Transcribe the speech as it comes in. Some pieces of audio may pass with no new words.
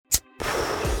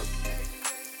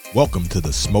Welcome to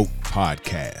the Smoke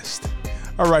Podcast.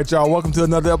 All right, y'all. Welcome to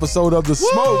another episode of the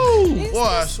Smoke. Boy,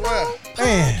 I swear,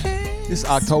 Man, it's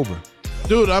October.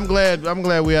 dude, I'm glad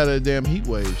we out of the damn heat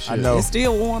wave. Shit. I know. It's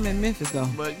still warm in Memphis, though.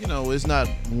 But you know, it's not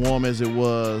warm as it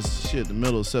was. Shit, the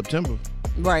middle of September.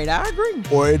 Right, I agree.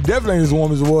 Or it definitely ain't as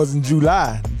warm as it was in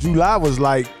July. July was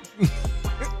like,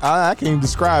 I can't even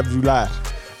describe July.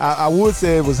 I would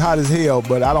say it was hot as hell,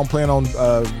 but I don't plan on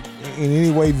in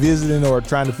any way visiting or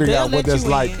trying to figure out what that's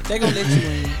like. They're going to let you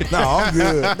in. No, I'm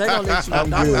good. They're going to let you in. I'm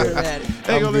Don't good. worry about it.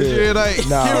 They gonna let you in. Like,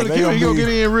 No, they he gonna gonna be- get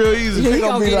in real easy. He gonna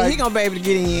going be like- to be able to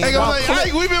get in. They gonna like,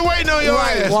 hey, we been waiting on your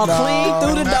Right, ass. walk No.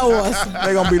 clean through the doors.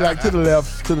 They're going to be like to the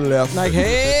left. Like,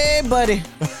 hey, buddy.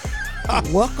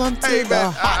 Welcome to Hey the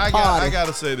man, hot party. I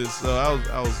gotta say this. I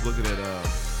was looking at on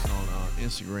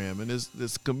Instagram, and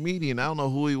this comedian. I don't know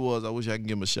who he was. I wish I could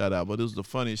give him a shout out, but it was the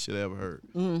funniest shit I ever heard.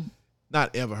 Mm-hmm.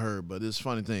 Not ever heard, but it's a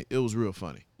funny thing. It was real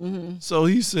funny. Mm-hmm. So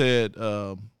he said,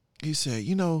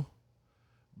 you know,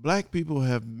 black people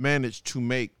have managed to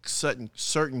make certain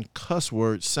cuss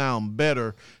words sound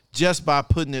better just by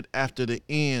putting it after the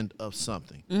end of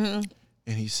something. Mm-hmm.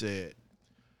 And he said,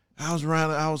 I was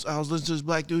listening to this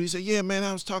black dude. He said, yeah, man,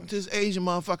 I was talking to this Asian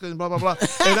motherfucker and blah, blah, blah.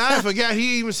 And I forgot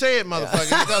he even said motherfucker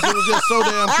because it was just so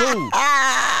damn cool.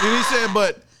 And he said,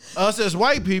 but us as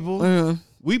white people,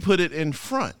 we put it in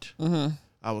front. Mm-hmm.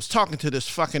 I was talking to this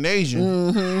fucking Asian.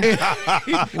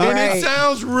 Mm-hmm. and it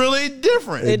sounds really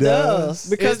different. It does.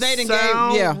 Because they didn't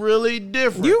sound really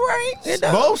different. You right. It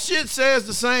does. Both shit says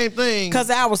the same thing. Because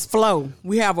ours flow.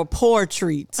 We have a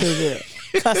poetry to the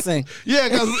cussing. Yeah,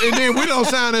 and then we don't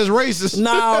sound as racist.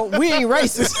 No, we ain't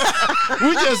racist.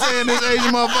 We just saying this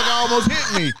Asian motherfucker almost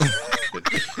hit me.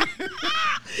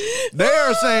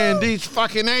 They're saying these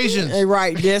fucking Asians. Hey,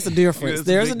 right, there's a difference. It's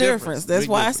a There's a big difference. That's Big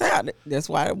why difference. it's out. That's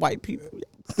why white people.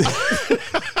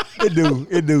 It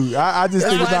do. I just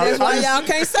think about That's why I y'all just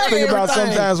can't say think about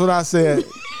everything. sometimes when I said,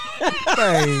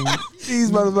 dang,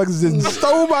 these motherfuckers just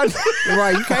stole my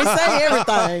Right, you can't say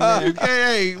everything. now.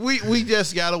 Hey, we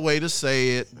just got a way to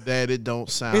say it that it don't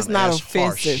sound It's not as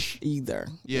offensive harsh. either.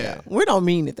 Yeah. We don't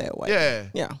mean it that way. Yeah.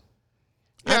 Yeah.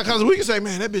 Yeah, because we can say,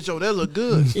 man, that bitch over there look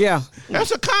good. Yeah. That's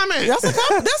a comment. That's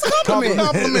a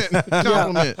compliment.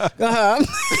 Compliment. Uh-huh.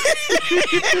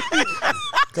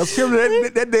 Because Kimberly,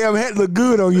 that damn hat look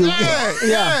good on you.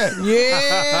 Yeah.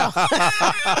 Yeah.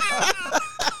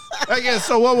 I guess,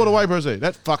 so what would a white person say?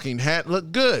 That fucking hat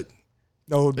look good.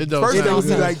 No, It don't first it sound would be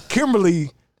good. like Kimberly,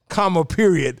 comma,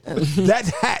 period. That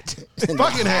hat.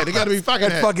 Fucking hat. It got to be fucking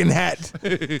That hat. fucking hat.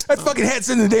 That fucking hat's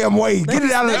in the damn way. Get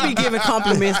it out of They be giving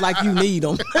compliments like you need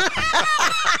them.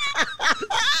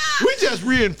 We just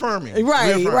reaffirming.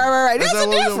 Right. That's There's a what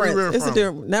we difference. It's a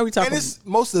difference. Now we talking. And it's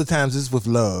most of the times it's with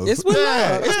love. It's with Yeah,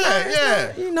 love. It's yeah, not-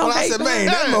 yeah. You know, Well, I hate said, that. man,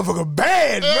 that motherfucker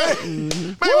bad, man.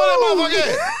 Man, what that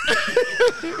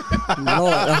motherfucker at?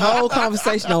 Lord, the whole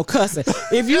conversation on cussing.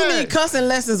 If you need cussing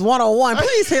lessons 101,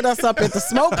 please hit us up at the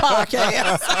Smoke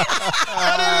Podcast.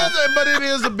 But it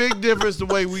is a big difference the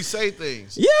way we say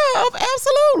things. Yeah,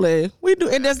 absolutely. We do.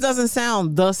 It just doesn't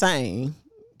sound the same.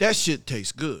 That shit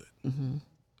tastes good. Mm-hmm.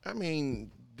 I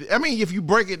mean, if you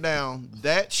break it down,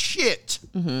 that shit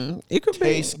It could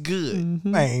tastes be. good.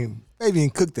 Man, baby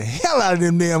and cook the hell out of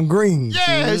them damn greens.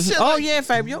 Yeah, shit. Oh like- yeah,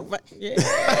 Fabio.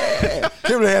 Yeah,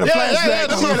 Kimberly had a flashback.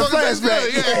 them She had a motherfuckers taste flashback.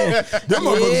 good, yeah. Them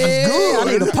motherfuckers is I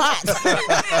need good. a pot.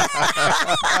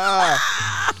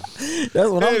 That's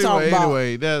what I'm talking about.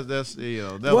 Anyway, that's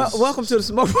that was Welcome to the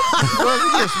Smoke Podcast.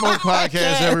 welcome to the Smoke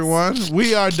Podcast, everyone.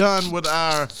 We are done with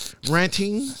our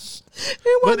ranting. It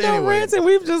But wasn't no anyway. ranting.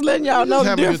 We were just letting y'all know the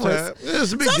Having a good difference. time.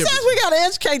 It's a big Sometimes difference. we gotta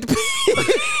educate the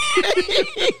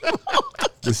people.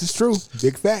 This is true.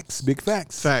 Big facts. Big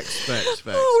facts. Facts.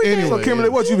 Oh, we Anyway, So, Kimberly,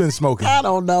 what you been smoking? I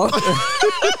don't know.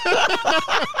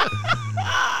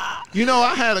 you know,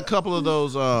 I had a couple of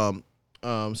those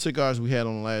cigars we had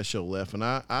on the last show left, and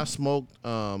I smoked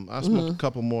a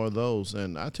couple more of those,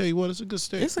 and I tell you what, it's a good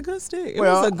stick. It's a good stick. It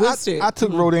was a good stick. I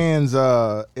took Rodin's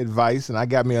advice, and I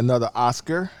got me another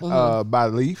Oscar by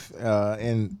Leaf,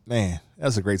 and man,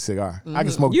 that's a great cigar. I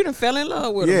can smoke. You done fell in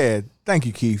love with him. Yeah, thank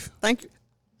you, Keith. Thank you.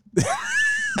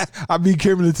 I beat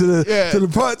Kimberly to the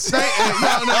punch.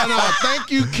 No.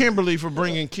 Thank you, Kimberly, for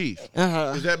bringing Keith.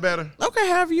 Is that better? Okay,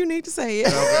 however you need to say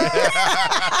it.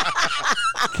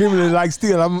 Kimberly, I'm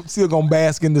still gonna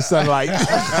bask in the sunlight.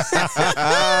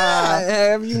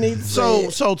 However you need to say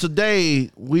it. So today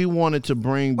we wanted to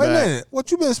bring Wait a back. minute,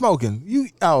 what you been smoking?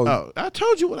 Oh, I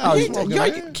told you what I was smoking. Yo,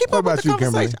 man. keep What up with about the you,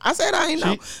 conversation. Kimberly? I said I ain't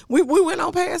know. We went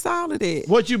on past all of that.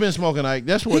 What you been smoking, Ike?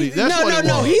 That's what he. That's what he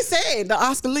No. wanted. He said the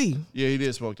Oscar Lee. Yeah, he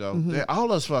did smoke though. Yeah,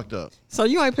 all us fucked up. So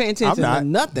you ain't paying attention I'm to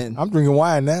nothing. I'm drinking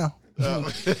wine now.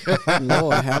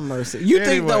 Lord have mercy. You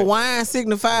think the Anyway. wine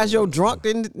signifies your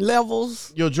drunken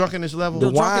levels? Your drunkenness level.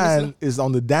 The wine is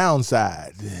on the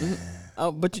downside.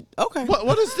 Oh, but you, okay.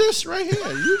 What is this right here?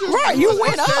 You just Right, you what's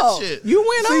went that up. shit? You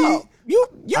went See, up. You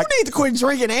need to quit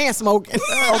drinking and smoking.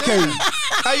 Okay.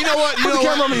 You know what? You Put know the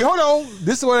camera what? on me. Hold on.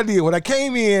 This is what I did. When I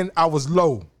came in, I was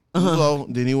low. Low,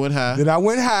 then he went high. Then I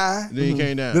went high. Then he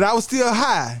came down. Then I was still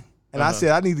high. And I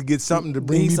said, I need to get something to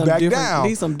bring Need me some back different- down.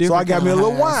 need some So I different got me a kind of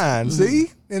little highs. wine.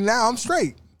 See? And now I'm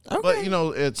straight. Okay. But you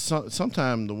know, it's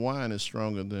sometimes the wine is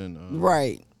stronger than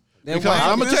right. That Because wine-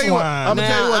 I'm gonna This tell you what. wine. I'm gonna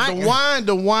tell you Now, what.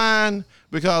 The wine.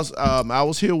 Because I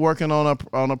was here working on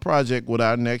a project with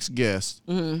our next guest,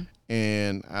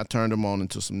 and I turned him on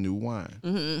into some new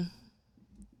wine.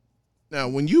 Now,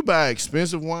 when you buy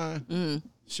expensive wine,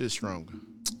 shit's stronger.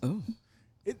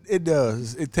 It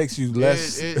does. It takes you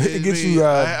less. It, gets be- you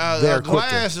a there quicker.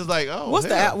 glass is like, oh, What's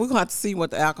hell. we're gonna have to see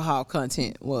what the alcohol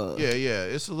content was. Yeah.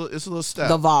 It's a little stout,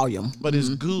 The volume. but it's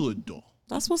good though.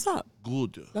 That's what's up.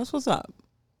 Good That's what's up.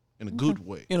 in a good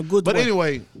way. In a good But way.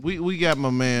 anyway, we got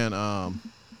my man. OG.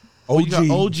 We got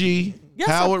OG Yes,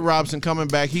 Howard Robinson coming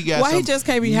back. He got Why he some just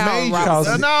can't be Howard major-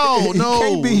 Robinson? He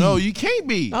can't be. No, you can't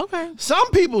be. Okay. Some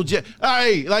people just,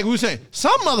 hey, like we were saying,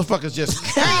 some motherfuckers just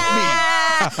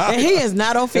can't And he is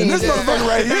not offended. This motherfucker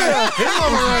right here.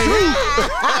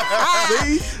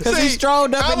 See? Because he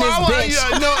strolled up in this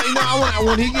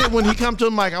bitch. When he come to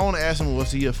the mic, I want to ask him,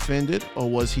 was he offended or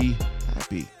was he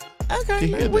happy? To Okay,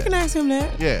 hear we that. can ask him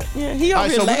that. Yeah. Yeah, he All over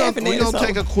right, here so laughing we're at gonna us.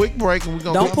 take a quick break and we're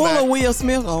gonna Don't come pull back. a Will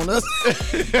Smith on us.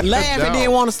 Laugh and then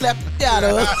want to slap the out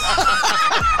of us.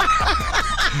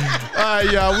 All right,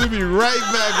 y'all. We'll be right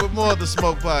back with more of the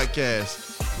Smoke Podcast.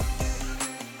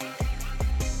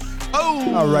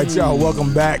 Oh, All right, y'all.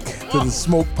 Welcome back to the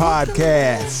Smoke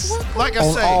Podcast like I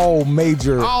on say, all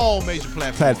major major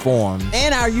platforms platforms.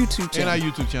 And our YouTube and channel. our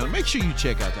YouTube channel. Make sure you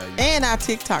check out that. And our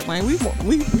TikTok, man. We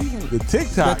The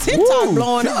TikTok. The TikTok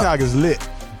blowing up. TikTok is lit.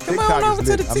 Come on TikTok over is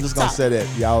to lit. the I'm just gonna TikTok. say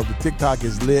that, y'all. The TikTok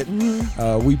is lit.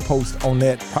 We post on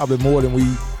that probably more than we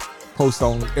post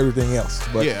on everything else.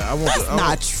 But Yeah, I want. that's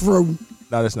not true.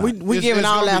 no, that's not. We It's- giving it's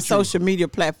all gonna our be true. social media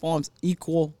platforms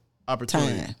equal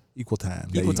opportunity. time. Equal time.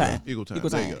 There Equal you go. time. Equal time. Equal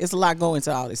There you time. go. It's a lot going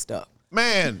into all this stuff.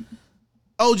 Man,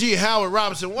 OG Howard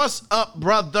Robinson, what's up,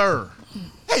 brother?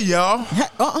 Hey y'all,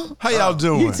 how y'all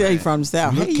doing? You can tell you from the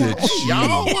South. Hey, y'all.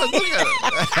 Y'all, look at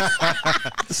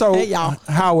it. So, Hey, y'all.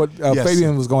 Howard, Yes,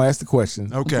 Fabian was going to ask the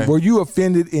question. Okay. Were you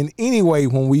offended in any way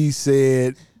when we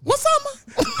said, What's up,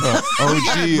 man?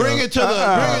 OG, Bring it to the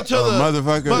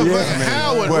motherfucker. motherfucker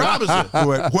Howard What- Robinson.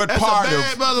 What That's part a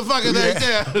bad of? motherfucker right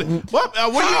there.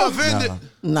 What? Were you offended?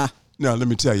 Nah. No, let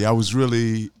me tell you, I was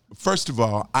really. First of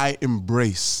all, I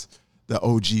embrace the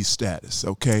OG status.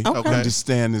 Okay, Okay.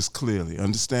 Understand this clearly.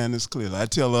 I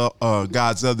tell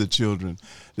God's other children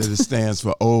that it stands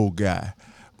for old guy.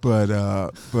 But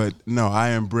no, I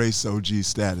embrace OG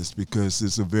status because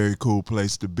it's a very cool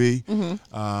place to be. You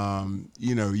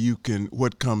know, you can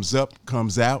what comes up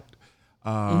comes out,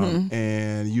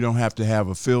 and you don't have to have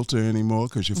a filter anymore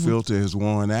because your filter is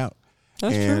worn out.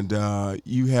 That's and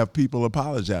you have people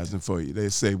apologizing for you. They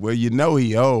say, "Well, you know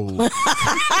he old."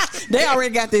 They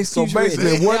already got the so excuse ready.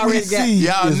 basically They what we already got- see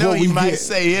Y'all is know what he we might get.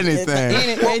 say anything.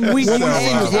 And we So,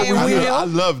 and we I know.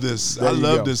 love this. There I you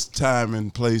love go. this time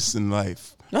and place in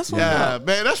life. That's what Yeah,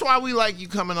 man. That's why we like you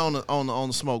coming on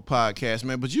the Smoke Podcast,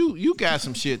 man. But you got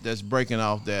some shit that's breaking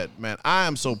off that, man. I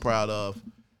am so proud of.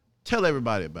 Tell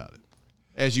everybody about it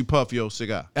as you puff your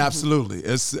cigar. Absolutely.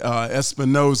 It's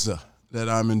Espinosa that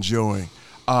I'm enjoying.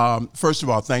 First of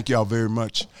all, thank y'all very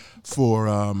much for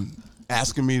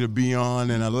asking me to be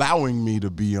on and allowing me to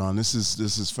be on. This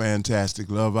is fantastic.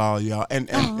 Love all y'all. And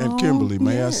Kimberly,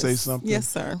 may yes. I say something? Yes,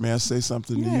 sir. May I say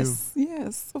something to you? Yes,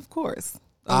 yes, of course.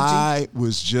 OG. I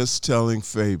was just telling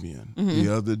Fabian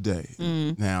the other day,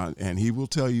 now, and he will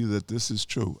tell you that this is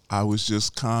true. I was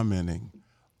just commenting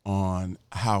on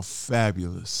how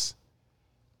fabulous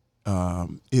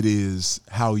it is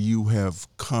how you have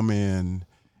come in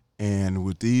and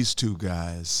with these two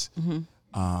guys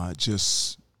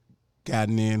just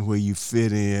gotten in where you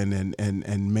fit in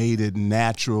and made it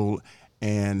natural,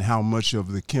 and how much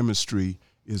of the chemistry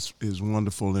is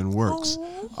wonderful and works.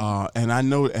 And I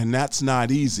know, and that's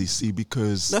not easy, see,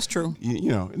 because That's true. You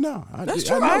know, no, That's I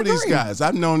true. know I these agree. guys.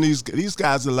 I've known these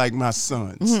guys are like my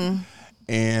sons.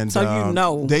 And So you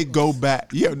know. they go back.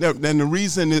 Yeah, and the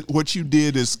reason what you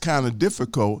did is kind of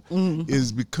difficult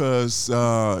is because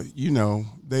you know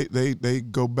they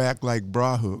go back like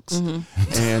bra hooks,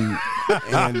 and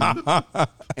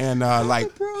and like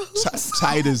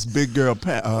tight as big girl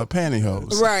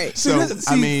pantyhose. Right. So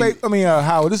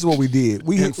Howard, this is what we did.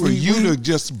 and for you to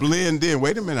just blend in.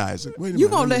 Wait a minute, Isaac. Wait a minute. You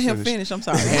gonna let him finish? I'm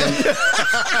sorry.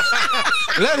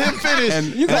 Let him finish.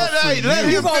 Let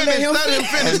him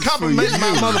finish complimenting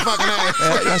my motherfucking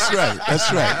ass.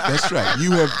 That's right.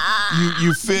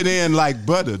 You fit in like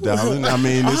butter, darling. I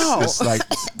mean, it's like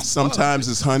sometimes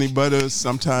it's honey butter,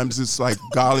 sometimes it's like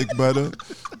garlic butter,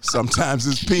 sometimes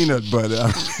it's peanut butter.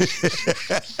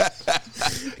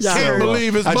 Can't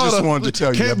believe it's butter. I just wanted to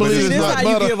tell you Can't that. believe This it's how not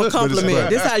you butter. give a compliment.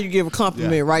 This how you give a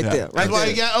compliment right there. Right That's why there.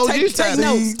 you got OG Take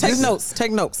status.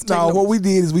 Take notes. No, what we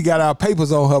did is we got our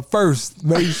papers on her first,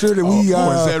 made sure that we is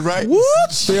that right?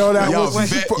 spelled out Y'all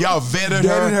vetted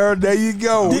her. There you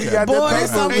go. We got Boy, that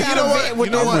there's some paper. kind of vet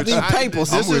with these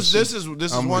papers. This is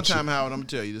one time, Howard. I'm gonna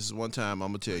tell you. This is one time. I'm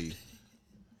gonna tell you.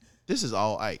 This is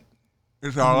all Ike.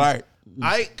 It's all right.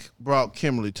 Ike brought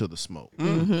Kimberly to the smoke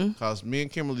because me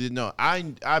and Kimberly didn't know.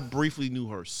 I briefly knew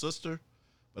her sister,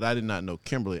 but I did not know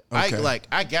Kimberly. Okay.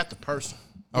 I got the person.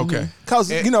 Okay.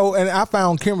 Because, and I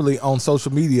found Kimberly on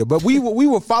social media, but we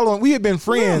were following, we had been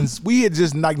friends. We had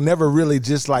just like never really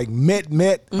just like met.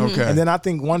 Okay. And then I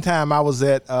think one time I was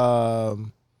at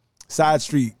Side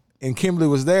Street and Kimberly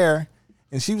was there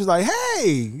and she was like, hey,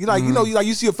 you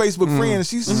see a Facebook friend and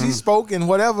she spoke and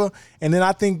whatever. And then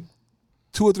I think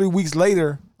 2 or 3 weeks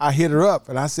later, I hit her up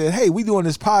and I said, hey, we doing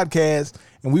this podcast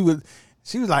and she was like,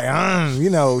 she was like, I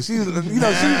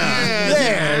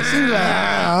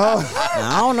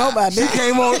don't know about that. She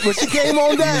came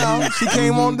on down. She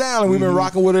came on down, and we've been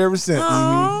rocking with her ever since.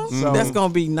 So that's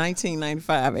gonna be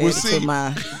 1995 added to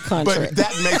my contract. But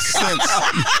that makes sense.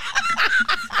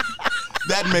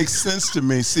 That makes sense to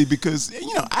me. See, because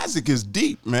Isaac is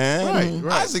deep, man.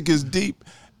 Right. Isaac is deep,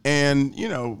 and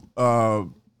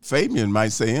Fabian might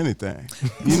say anything.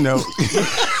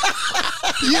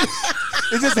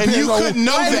 It just And you couldn't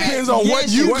know that. Depends on what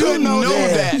You couldn't know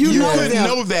that. You couldn't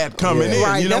know that coming in.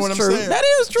 Right, You know that's what I'm true. saying? That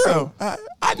is true. So,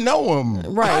 I know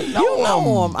him. Right. I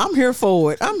know him. I'm here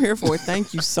for it.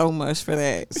 Thank you so much for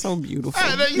that. So beautiful.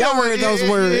 Y'all heard those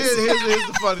words. Here's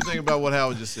the funny thing about what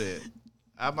Howard just said.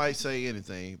 I might say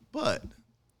anything, but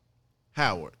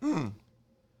Howard,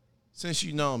 since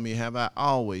you know me, have I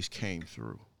always came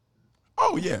through?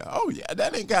 Oh yeah.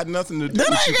 That ain't got nothing to do That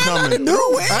with ain't you got coming. nothing to do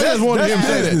with I just wanted him to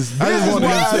say that. I just wanted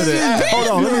him to say that. Hold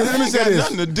on, let me say got this.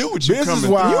 nothing to do with you This coming. is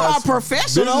why You are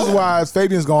professional. This is why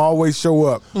Fabian's gonna always show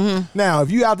up. Now, if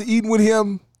you out to eating with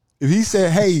him, if he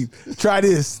said, "Hey, try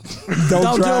this,"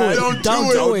 don't try it.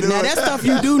 Don't do it. Now that's stuff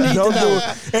you do need to Don't do know.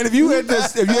 it. And if you at the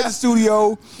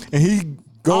studio and he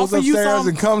goes Offer you upstairs some-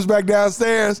 and comes back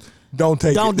downstairs, don't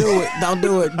take Don't it. do it. Don't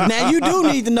do it. Now you do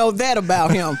need to know that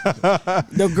about him.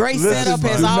 The great setup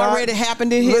has do not- already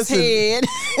happened in his head.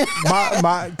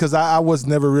 Because I was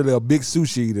never really a big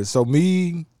sushi eater. So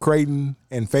me, Creighton,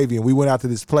 and Fabian, we went out to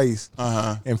this place,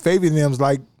 and Fabian and them was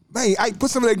like, "Man, I put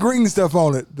some of that green stuff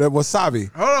on it, the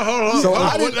wasabi." Hold on. So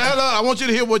I want you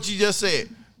to hear what you just said.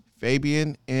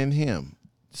 Fabian and him.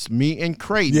 It's me and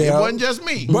Creighton. Yeah. It wasn't just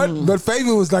me. But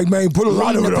Fabian was like, "Man, put a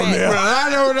lot of it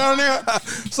on there."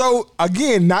 So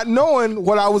again, not knowing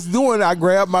what I was doing, I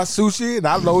grabbed my sushi and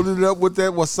I loaded it up with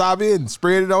that wasabi and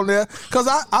spread it on there. Cause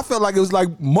I felt like it was like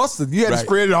mustard. You had to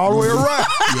spread it all the way around.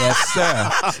 Yes,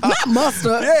 sir. Not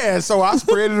mustard. Yeah, so I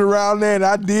spread it around there and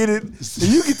I did it.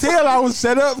 And you can tell I was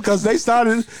set up because they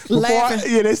started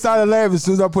Laughing. they started laughing as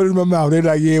soon as I put it in my mouth. They're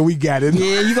like, "Yeah, we got it."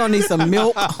 Yeah, you gonna need some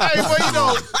milk. Hey,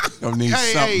 well, Don't need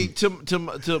something. Hey,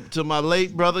 to my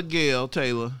late brother Gail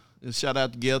Taylor. Shout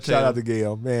out to Gail Taylor. Shout out to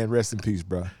Gail, man. Rest in peace,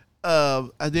 bro. I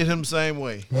did him the same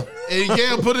way. And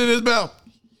Gail put it in his mouth.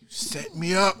 You set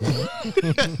me up.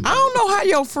 I don't know how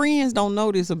your friends don't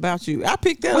know this about you. I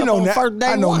picked that We up know on now. first day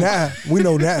I know one. now. We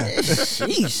know now.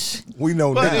 Sheesh. We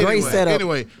know But now. Great setup.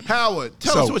 Anyway, Howard,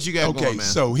 tell us what you got going, man.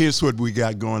 So here's what we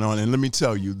got going on. And let me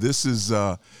tell you, this is,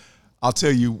 I'll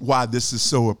tell you why this is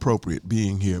so appropriate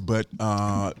being here. But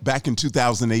back in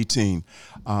 2018,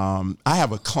 I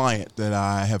have a client that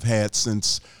I have had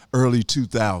since early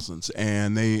 2000s,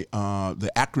 and the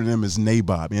acronym is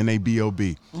NABOB,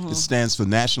 N-A-B-O-B. It stands for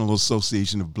National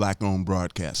Association of Black-Owned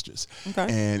Broadcasters. Okay.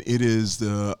 And it is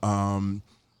the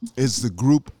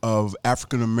group of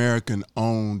African-American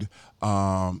owned,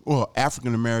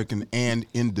 African-American and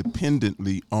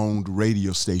independently owned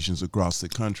radio stations across the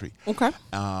country. Okay.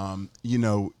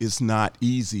 It's not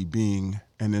easy being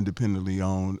an independently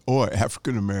owned or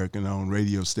African American owned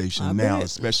radio station I now, bet.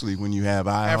 especially when you have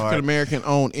iHeart. African American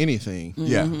own anything.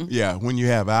 Yeah. When you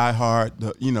have iHeart,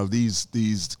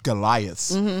 these Goliaths,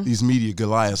 these media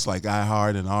Goliaths like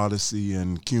iHeart and Odyssey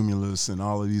and Cumulus and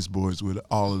all of these boards with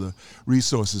all of the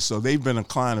resources. So they've been a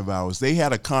client of ours. They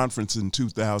had a conference in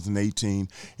 2018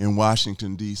 in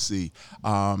Washington, D.C.,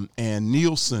 and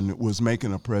Nielsen was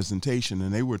making a presentation,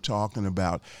 and they were talking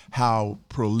about how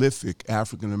prolific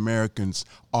African Americans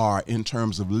are in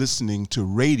terms of listening to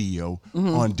radio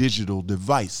on digital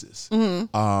devices.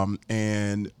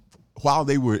 And while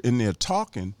they were in there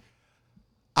talking,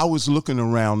 I was looking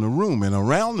around the room, and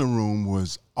around the room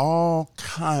was a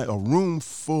room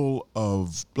full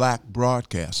of black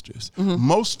broadcasters,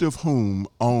 most of whom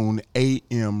own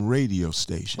AM radio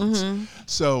stations.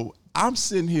 So I'm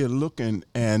sitting here looking,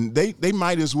 and they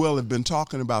might as well have been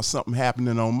talking about something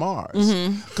happening on Mars,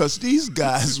 because these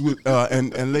guys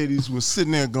and ladies were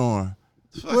sitting there going,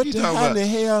 "What you the talking how about?" the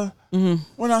hell?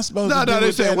 What I supposed to do? They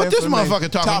with said, that "What this information?"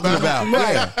 motherfucker talking about?"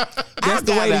 Yeah. That's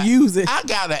the way to use it. I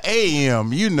got an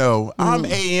AM, I'm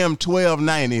AM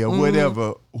 1290 or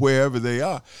whatever, wherever they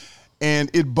are. And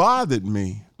it bothered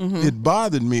me. It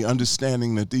bothered me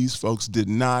understanding that these folks did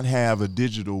not have a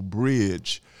digital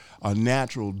bridge, a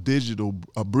natural digital,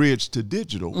 a bridge to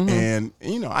digital. And,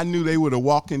 I knew they were the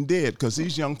walking dead, because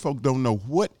these young folk don't know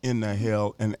what in the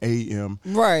hell an AM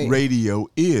radio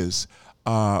is,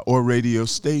 or radio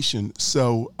station.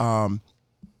 So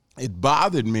it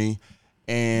bothered me.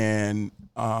 And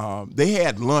they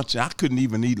had lunch. I couldn't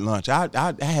even eat lunch.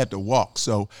 I had to walk.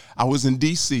 So I was in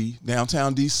D.C.,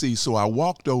 downtown D.C., so I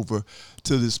walked over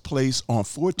to this place on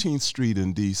 14th Street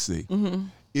in D.C.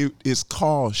 It's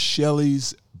called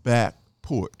Shelley's Back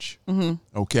Porch,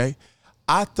 okay?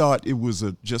 I thought it was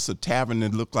just a tavern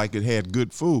that looked like it had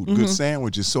good food, good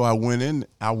sandwiches. So I went in.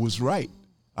 I was right.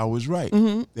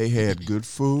 They had good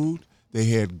food. They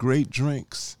had great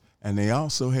drinks. And they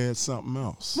also had something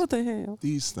else. What the hell?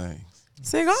 These things.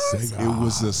 Cigars?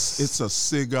 It's a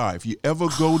cigar. If you ever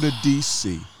go to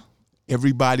D.C.,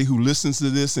 everybody who listens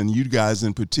to this, and you guys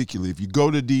in particular, if you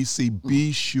go to D.C.,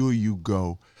 be sure you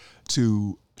go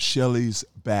to Shelley's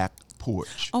Back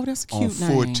Porch. Oh, that's a cute on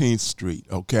name. 14th Street,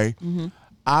 okay?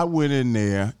 I went in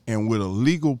there, and with a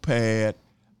legal pad,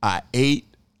 I ate,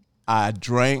 I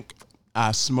drank,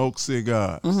 I smoked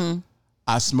cigars.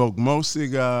 I smoked more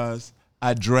cigars,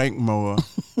 I drank more,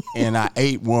 and I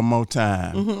ate one more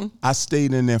time. I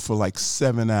stayed in there for like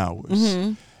 7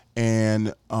 hours.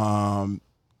 And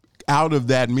out of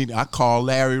that meeting, I called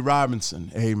Larry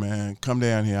Robinson. "Hey, man, come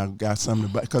down here. I got something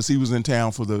to buy," because he was in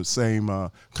town for the same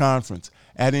conference.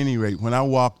 At any rate, when I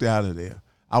walked out of there,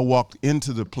 I walked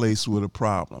into the place with a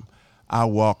problem. I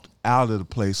walked out of the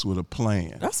place with a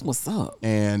plan. That's what's up.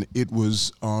 And it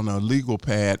was on a legal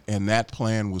pad, and that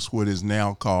plan was what is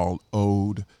now called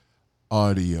Ode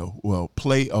Audio. Well,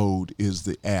 Play Ode is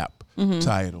the app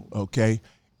title, okay?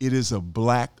 It is a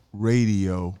black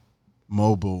radio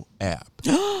mobile app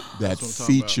that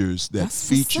features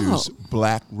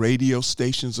black radio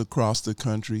stations across the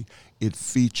country. It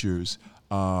features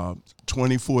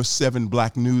 24/7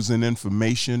 black news and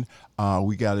information.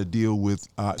 We got to deal with,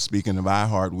 speaking of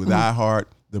iHeart, with iHeart,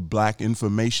 the Black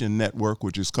Information Network,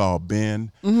 which is called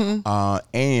BEN,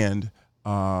 and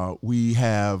we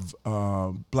have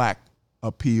Black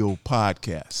Appeal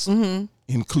podcasts,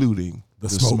 including the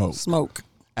Smoke.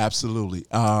 Absolutely.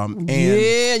 And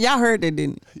yeah, y'all heard that,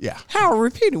 didn't you? Yeah. Harold,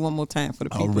 repeat it one more time for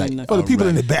the people in the For the people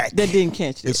in the back. that didn't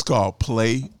catch it. It's called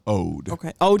Play Ode.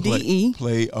 Okay. ODE.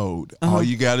 Play Ode. All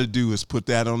you got to do is put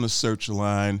that on the search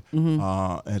line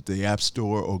at the App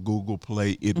Store or Google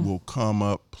Play. It will come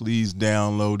up. Please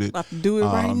download it. About to do it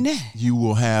right now. You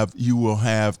will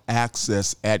have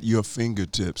access at your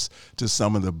fingertips to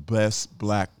some of the best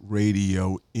black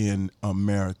radio in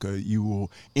America. You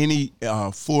will any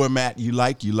format you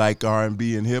like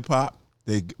R&B and hip hop.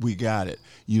 We got it.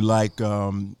 You like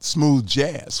smooth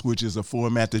jazz, which is a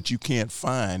format that you can't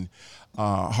find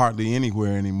hardly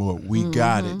anywhere anymore. We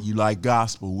got it. You like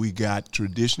gospel. We got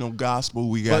traditional gospel.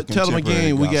 We got But tell them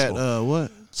again, gospel. we got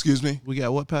what? Excuse me? We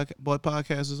got what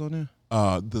podcast is on there?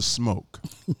 The Smoke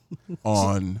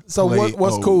on. So Play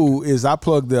what's Ode. cool is I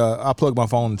plugged my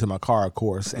phone into my car, of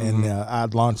course, and I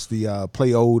launched the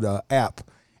Play Ode app,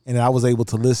 and I was able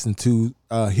to listen to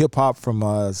hip hop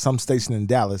from some station in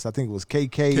Dallas. I think it was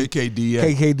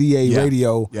KKDA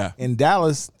radio in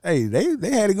Dallas. Hey,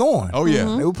 they had it going. Oh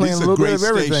yeah, they were playing These a little are bit of great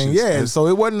everything. stations. Yeah, so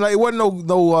it wasn't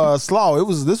no slaw.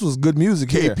 This was good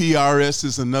music. Here. KPRS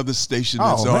is another station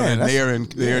that's on, man,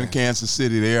 and they're in Kansas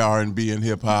City. They're R&B and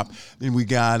hip hop. Then we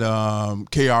got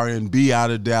KRNB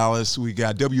out of Dallas. We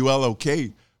got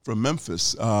WLOK from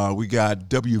Memphis. We got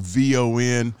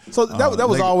WVON. So that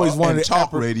was always one of the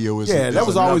talk radio. That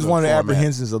was always one of the format.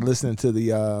 apprehensions of listening to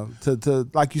the to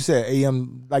like you said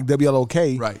AM like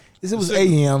WLOK. Right. It was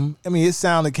AM. I mean, it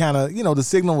sounded kind of the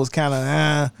signal was kind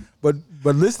of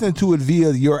but listening to it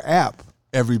via your app.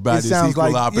 Everybody's it sounds equal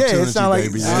like opportunity, it sounds like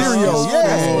baby. stereo.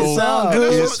 It sounds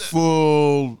good. It's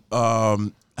full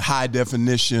high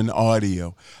definition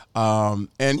audio, and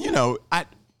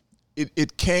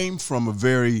it came from a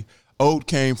very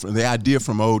the idea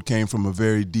from Ode came from a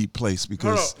very deep place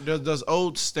because Does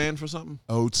Ode stand for something?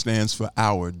 Ode stands for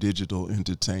Our Digital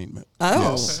Entertainment.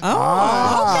 Oh, Yes. okay.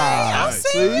 I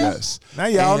see. Yes. Now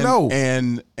y'all know.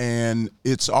 And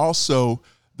it's also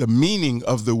the meaning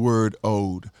of the word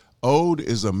ode. Ode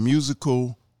is a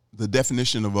musical, the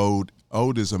definition of ode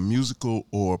is a musical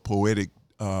or poetic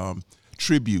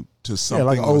tribute to something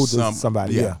like or ode to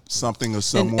somebody, yeah. something or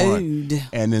someone. ode.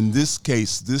 And in this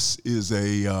case, this is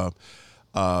an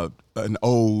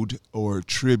ode or a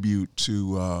tribute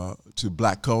to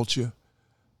Black culture.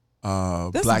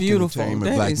 That's Black beautiful.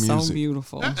 entertainment, That Black is music. so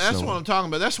beautiful. That's So- what I'm talking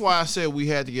about. That's why I said we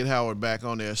had to get Howard back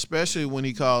on there, especially when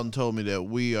he called and told me that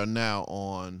we are now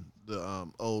on the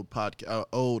old podcast,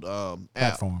 app.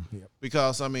 Platform. Yeah.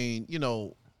 Because I mean,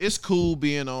 it's cool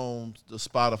being on the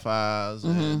Spotify's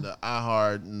and the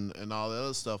iHeart and all that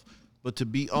other stuff, but to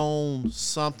be on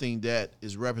something that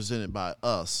is represented by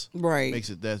us Right. makes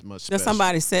it that much That special.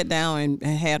 somebody sat down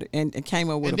and came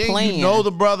up with and a then plan.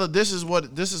 the brother. This is what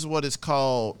it's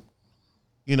called.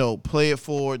 Play it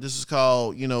forward. This is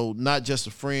called, not just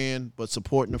a friend, but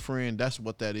supporting a friend. That's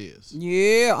what that is.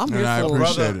 Yeah, I'm here And I for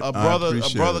appreciate it. it. A I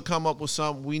appreciate brother it. come up with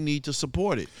something, we need to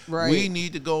support it. Right. We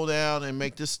need to go down and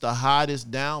make this the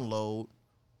hottest download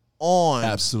on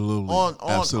Absolutely. on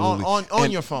Absolutely.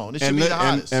 on your phone. It should be the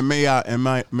hottest. And may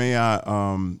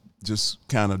I just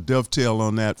kind of dovetail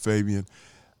on that, Fabian?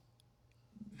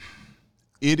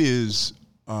 It is.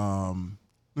 Let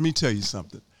me tell you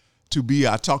something.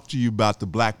 I talked to you about the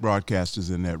black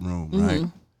broadcasters in that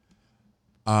room,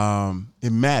 right?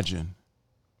 Imagine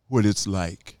what it's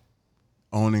like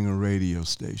owning a radio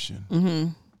station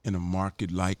in a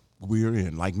market like we're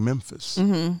in, like Memphis,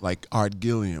 like Art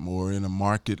Gilliam, or in a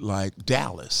market like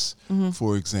Dallas,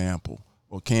 for example,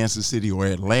 or Kansas City or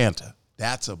Atlanta.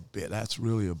 That's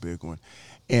really a big one.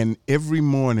 And every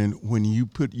morning when you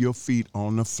put your feet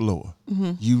on the floor,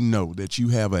 you know that you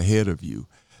have ahead of you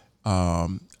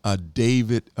a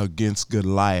David against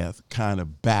Goliath kind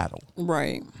of battle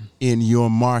Right. in your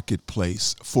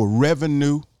marketplace for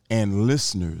revenue and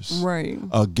listeners Right.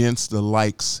 against the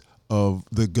likes of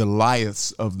the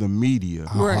Goliaths of the media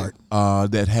Right.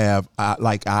 that have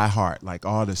like iHeart, like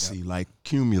Odyssey, like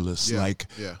Cumulus, Yeah, like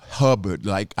yeah. Hubbard,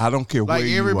 like I don't care like where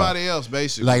you everybody are. else,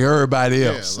 basically. Like everybody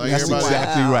else. like That's everybody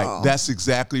exactly else. right. Wow. That's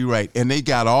exactly right. And they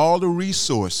got all the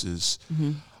resources,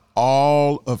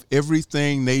 all of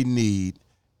everything they need,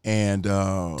 and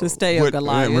To stay a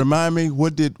Goliath. Remind me,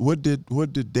 what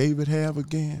did David have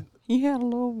again? He had a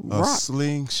little A rock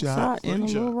slingshot shot and a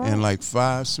little rock. and like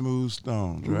 5 smooth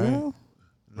stones, right? Yeah.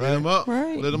 Lit them up.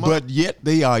 Right. Lit them up. But yet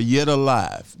they are yet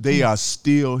alive. They are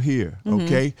still here,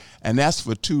 okay? And that's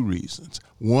for 2 reasons.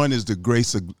 One is the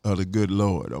grace of the good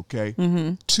Lord, okay?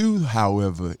 2,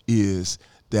 however, is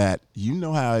that you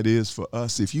know how it is for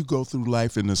us. If you go through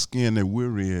life in the skin that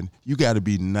we're in, you got to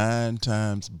be 9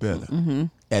 times better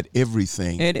at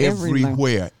everything, At everything.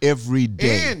 everywhere, every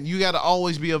day. And you got to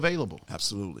always be available.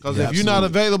 Absolutely. Because if you're not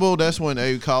Absolutely. available, that's when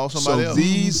they call somebody So else.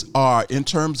 these are, in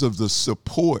terms of the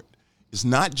support, it's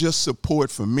not just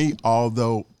support for me,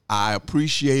 although I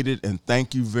appreciate it and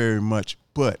thank you very much,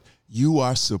 but you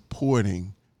are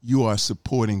supporting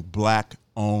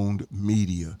Black-owned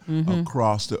media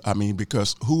across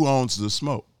because who owns the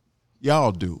smoke?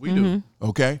 Y'all do. We do.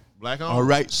 Okay? Black-owned. All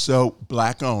right, so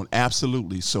Black-owned,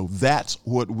 absolutely. So that's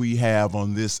what we have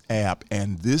on this app,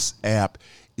 and this app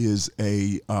is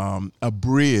a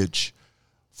bridge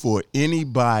for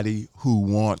anybody who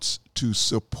wants to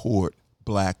support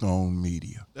Black-owned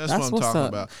media. That's That's what I'm what's talking up.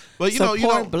 about. But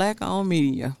Support Black-owned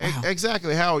media. Wow.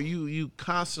 Exactly how you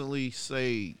constantly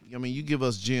say. I mean, you give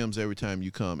us gems every time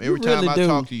you come. Every really time I do.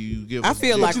 talk to you, you give. I us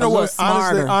feel gems. like You know a little what?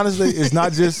 smarter. Honestly, it's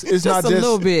not just Just a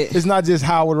little bit. It's not just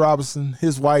Howard Robinson.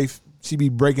 His wife, she be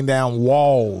breaking down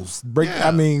walls. Yeah.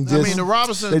 I mean, the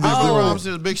Robinsons. they just Beverly doing it.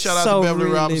 Robinson. Big shout out So to Beverly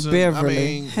really, Robinson. Beverly. I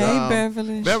mean, Hey,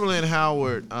 Beverly. Beverly and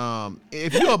Howard.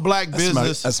 If you're a black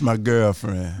business, That's my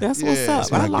girlfriend. That's what's Yeah, up.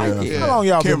 that's I my like girl. it. How long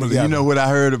y'all been Kimberly, together? you know what I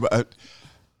heard about?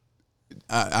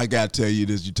 I got to tell you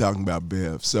this. You're talking about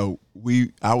Bev. So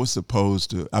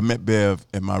I met Bev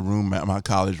at my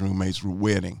college roommate's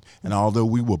wedding. And although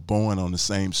we were born on the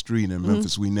same street in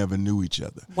Memphis, we never knew each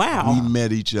other. Wow. We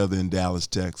met each other in Dallas,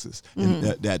 Texas,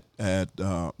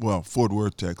 Fort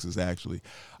Worth, Texas, actually.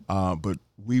 But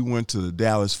we went to the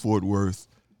Dallas-Fort Worth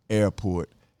airport.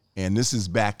 And this is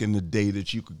back in the day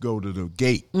that you could go to the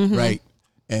gate, right,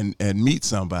 and meet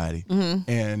somebody.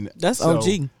 And that's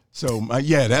OG. So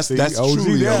that's OG,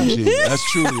 truly yeah. OG.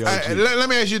 That's truly OG. Let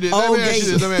me ask you this. Let me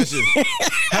ask you this.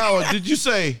 Howard, did you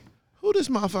say, who this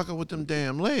motherfucker with them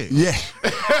damn legs? Yeah,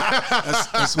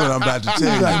 that's what I'm about to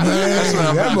tell you. That's what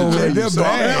I'm about to tell you. So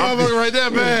Motherfucker right there,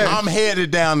 man. I'm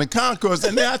headed down the concourse,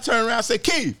 and then I turn around and say,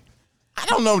 Keith, I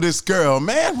don't know this girl,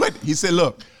 man. What? He said,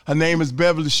 look, her name is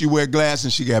Beverly. She wear glasses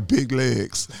and she got big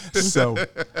legs. So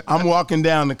I'm walking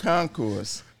down the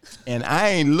concourse, and I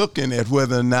ain't looking at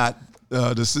whether or not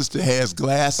the sister has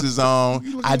glasses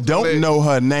on. I don't know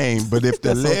her name, but if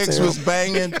the legs was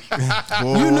banging, boy,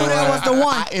 You knew that was the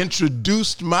one. I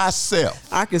introduced myself.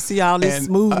 I can see all this And,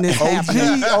 smoothness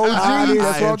happening. OG,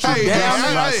 that's what I'm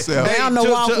Down myself. Down the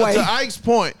walkway. To Ike's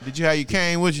point, did you have your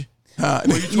cane with you?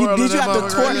 Did you have to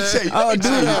twerk?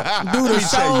 Do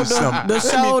the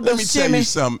shoulder shimmy.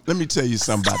 Let me tell you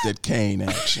something about that cane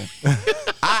action.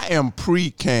 I am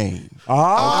pre-cane.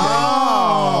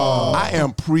 Oh. I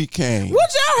am pre-cane. What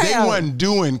y'all They have? wasn't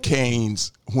doing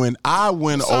canes when I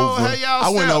went over. how y'all I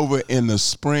went step? over in the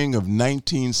spring of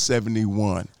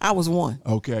 1971. I was one.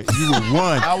 Okay, you were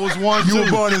one. I was one, You too. were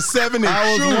born in 70.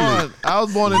 I was truly. one. I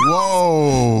was born in.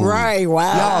 Whoa. Right,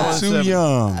 wow. Y'all too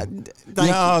young. Thank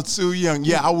Y'all too young.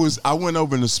 Yeah, I went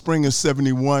over in the spring of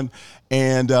 71,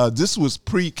 and this was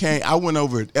pre-cane. I went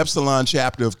over at Epsilon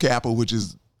chapter of Kappa, which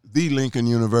is the Lincoln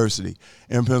University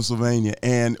in Pennsylvania,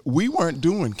 and we weren't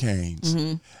doing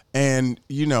canes. And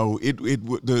you know, the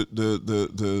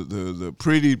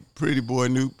pretty boy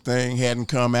Nuke thing hadn't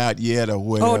come out yet, or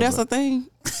whatever. Oh, that's a thing?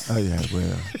 Oh yeah,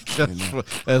 well,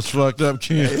 That's fucked up,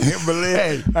 Ken.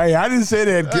 Hey, I didn't say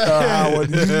that, Howard.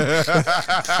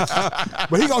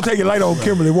 But he gonna take it light on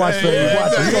Kimberly. Watch for it.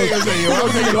 Watch it. He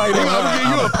gonna take it light on I'm her. gonna give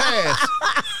you a pass.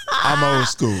 I'm old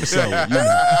school, so you know.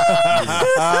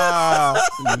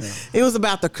 It was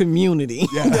about the community,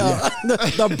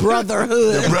 the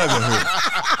brotherhood. The brotherhood.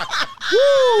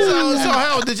 So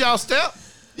how did y'all step?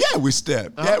 Yeah, we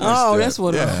stepped. Yeah, we Oh, stepped. that's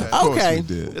what it Yeah, was. of course Okay. we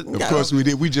did. Of course we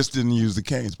did. We just didn't use the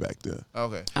canes back there.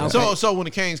 Okay. Okay. So when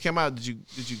the canes came out, did you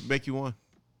make you one?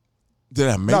 Did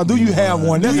I make? No, do you have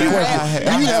one? That's the question.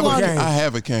 Do you have a one? cane? I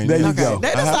have a cane. There you yeah. go.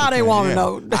 That's I have all a they cane, want to yeah.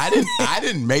 know. I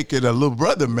didn't make it. A little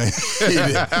brother made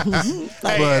it.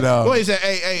 But What he said?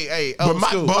 Hey. but Old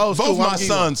school. Old both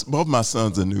school. my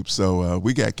sons are noobs, so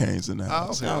we got canes in the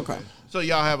house. Okay. So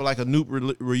y'all have like a Noop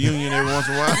reunion every once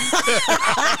in a while?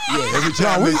 Yeah, every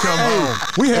time they come home.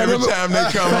 We had Every them. time they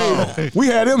come home. We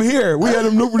had them here. We had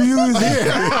them new reunions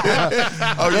here.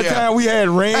 Oh That yeah. time we had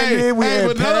Randy. we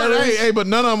had Paris. but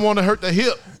none of them want to hurt the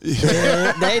hip. They No, they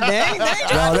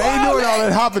ain't doing all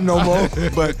that hopping no more.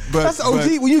 But That's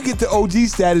OG. When you get to OG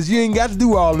status, you ain't got to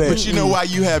do all that. But you know why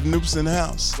you have noobs in the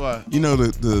house? Why? You know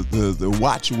the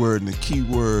watchword and the key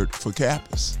word for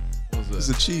Kappas is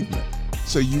achievement.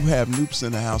 So you have noobs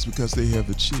in the house because they have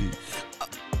achieved.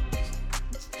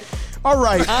 all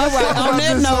right. All right, on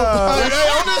that note. On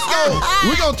this note,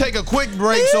 we're going to take a quick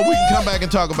break so we can come back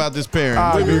and talk about this pairing.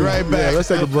 We'll be right back. Yeah, let's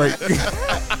take a break.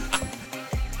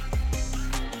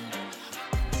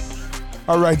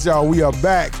 All right, y'all. We are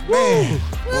back. Man.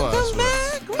 All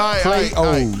right, Play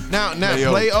old. Now, Play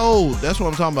play old. That's what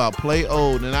I'm talking about. Play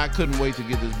old. And I couldn't wait to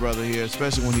get this brother here,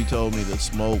 especially when he told me the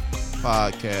Smoke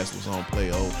podcast was on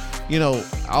Play Old. You know,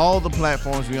 all the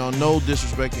platforms we on, no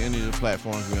disrespect to any of the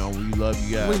platforms we on. We love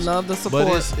you guys. We love the support.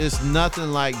 But it's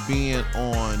nothing like being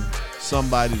on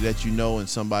somebody that you know and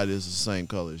somebody that's the same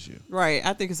color as you. Right.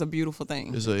 I think it's a beautiful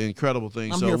thing. It's an incredible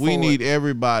thing. I'm So here we for need it.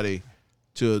 everybody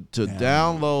to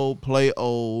download Play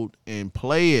Old and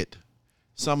play it.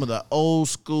 Some of the old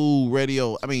school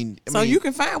radio. I mean, You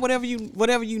can find whatever you need,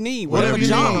 whatever you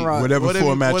genre. need. Whatever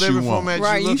format you want. format you're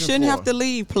Right. You looking shouldn't for. have to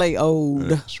leave Play Old.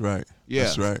 That's right. Yeah,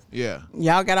 That's right. Yeah.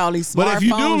 Y'all got all these smartphones. But if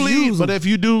you do lead, use 'em. if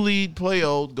you do lead Play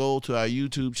Old, go to our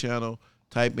YouTube channel,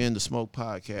 type in the Smoke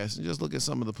Podcast, and just look at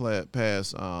some of the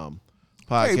past Hey,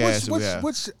 podcasts that we have.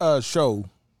 which show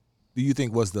do you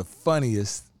think was the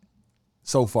funniest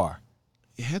so far?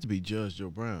 It had to be Judge Joe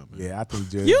Brown. Man. Yeah, I think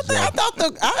Judge.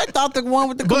 I thought the one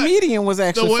with the comedian was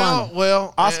actually funny.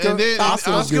 Well, Oscar- and then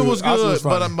Oscar was Oscar was good. Oscar good, was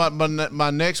funny. but my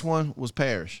next one was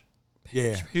Parrish.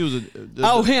 Yeah. He was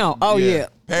him. Oh, yeah.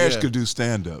 Parrish could do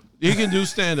stand up. He can do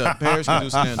stand up. Parrish can do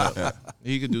stand up.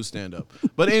 He can do stand up.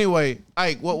 But anyway,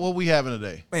 Ike, what we having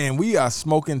today? Man, we are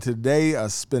smoking today a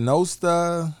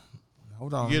Spinoza.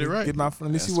 Hold on. Get it right. Let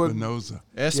me see what. Espinosa.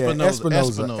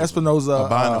 Espinoza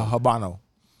Habano. Habano.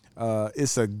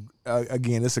 It's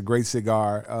it's a great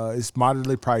cigar. It's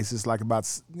moderately priced. It's like about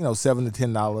 $7 to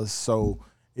 $10. So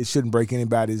it shouldn't break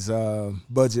anybody's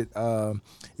budget.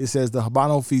 It says the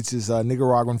Habano features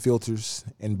Nicaraguan filters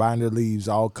and binder leaves,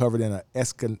 all covered in a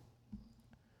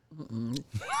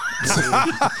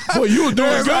Well, you were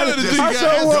doing good.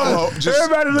 Just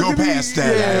go past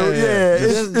that. Yeah.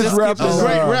 It's rapper. A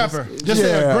great rapper. Just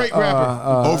say a great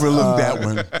rapper. Overlook that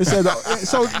one. It says,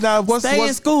 so now Stay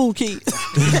in school, kids.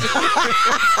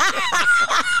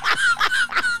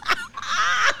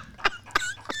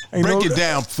 Break it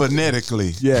down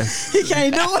phonetically. Yes. He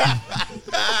can't do it.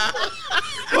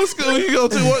 What school you go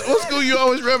to? What school you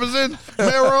always represent?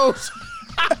 Melrose?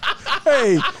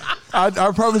 Hey,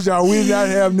 I promise y'all, we did not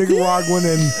have Nicaraguan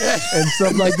and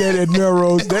stuff like that at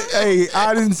Melrose. Hey,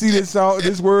 I didn't see this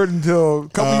word until a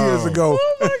couple years ago.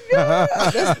 Oh my God!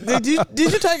 Did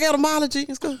you take etymology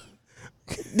in school?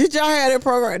 Did y'all have that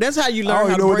program? That's how you learn. I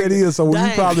don't know what that is, so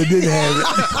you probably didn't have it.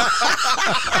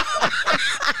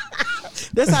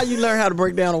 That's how you learn how to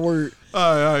break down a word.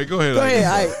 All right, go ahead. Go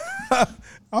ahead, Ike.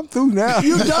 I'm through now.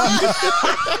 You done?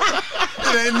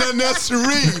 It ain't nothing else to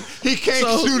read. He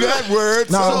can't do that word.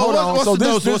 No, hold on. what's So the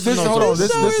dose? What's the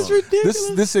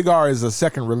dose? this cigar is a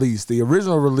second release. The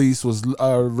original release was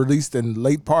released in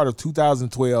late part of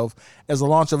 2012 as a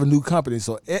launch of a new company.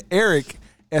 So Eric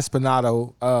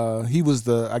Espinado, he was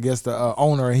the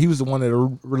owner, and he was the one that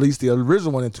released the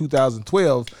original one in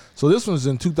 2012. So this one's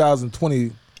in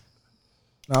 2020.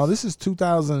 Now this is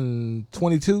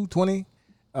 2022, 20.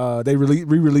 They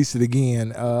re-released it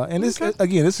again, and it's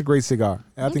it's a great cigar.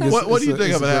 I think. What do you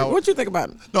think of it, Howard? What you think about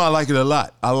it? No, I like it a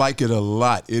lot.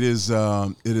 It is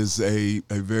a very,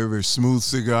 very smooth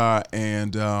cigar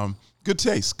and good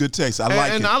taste. I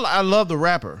like it. I love the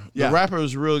wrapper. Yeah. The wrapper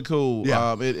is really cool.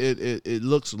 Yeah. It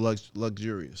looks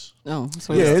luxurious. Oh,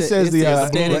 so Yeah, it says the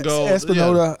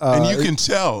Espinosa, and you can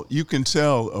tell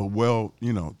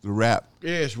the wrap.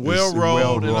 Yeah, it's well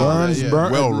rolled. Burns,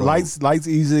 well rolled. lights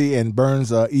easy and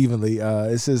burns evenly.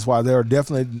 It says while there are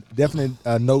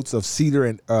definite notes of cedar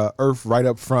and earth right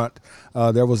up front,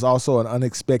 there was also an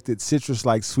unexpected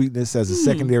citrus-like sweetness as a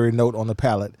secondary note on the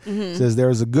palate. It says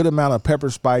there is a good amount of pepper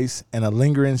spice and a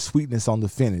lingering sweetness on the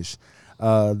finish.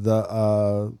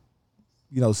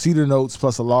 Cedar notes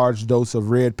plus a large dose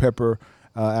of red pepper.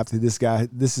 After this guy,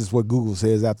 this is what Google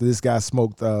says. After this guy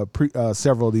smoked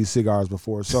several of these cigars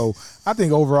before, so I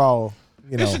think overall,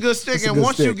 it's a good stick. And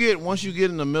once you get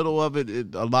in the middle of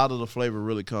it, a lot of the flavor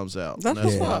really comes out. That's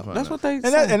what they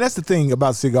say. And that's the thing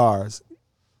about cigars.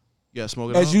 Yeah,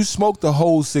 smoke it As you smoke the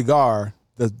whole cigar,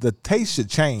 the taste should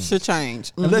change.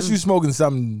 Unless you're smoking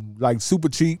something like super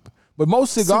cheap. But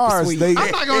most cigars, I'm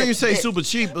not going to say super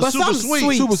cheap, but super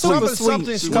sweet. Something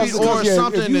sweet or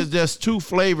something that's just too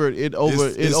flavored. It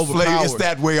overpowers. It's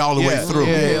that way all the way through.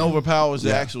 Yeah, it overpowers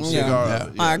the actual cigar. Yeah.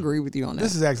 I agree with you on that.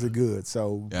 This is actually good.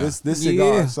 So this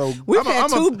cigar. So we've had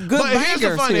two good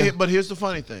bangers. But here's the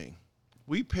funny thing: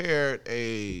 we paired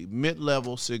a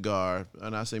mid-level cigar,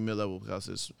 and I say mid-level because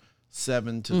it's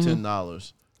 $7 to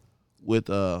 $10. With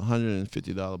a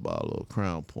 $150 bottle of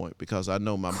Crown Point, because I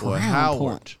know my boy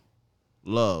Howard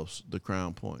loves the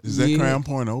Crown Point. Is that Crown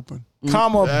Point open?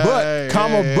 Comma but.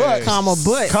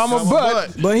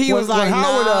 But he was like, when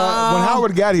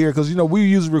Howard got here, because we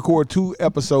usually record 2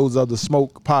 episodes of the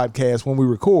Smoke podcast when we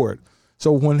record.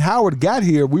 So when Howard got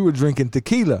here, we were drinking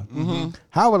tequila.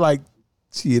 Howard like,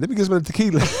 shit, let me get some of the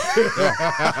tequila.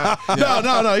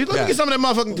 No. You let me get some of that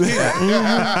motherfucking tequila.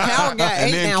 Howard got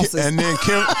 8 ounces. And then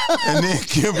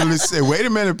Kimberly said, "Wait a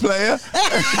minute, player.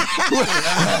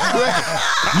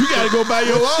 You got to go buy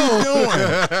your own."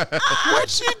 What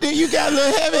she did? You got a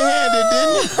little heavy-handed,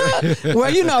 didn't you?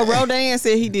 Well, Rodan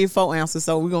said he did 4 ounces,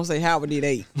 so we're going to say Howard did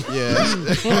 8. Yeah.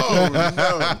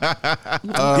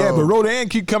 Yeah, but Rodan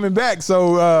keep coming back,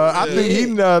 so I think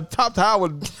he topped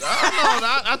Howard.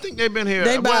 I think they've been here.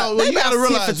 You got to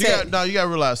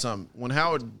realize something. When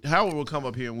Howard would come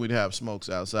up here and we'd have smokes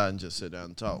outside and just sit down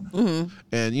and talk.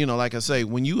 And like I say,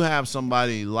 when you have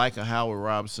somebody like a Howard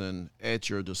Robinson at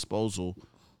your disposal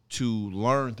to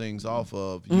learn things off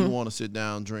of, you want to sit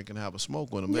down, drink, and have a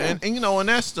smoke with them. Yeah. And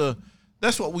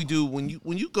that's what we do when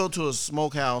you go to a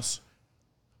smokehouse.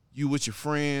 you with your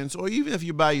friends, or even if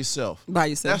you're by yourself. By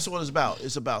yourself. That's what it's about.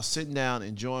 It's about sitting down,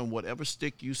 enjoying whatever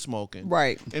stick you smoking.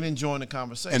 Right. And enjoying the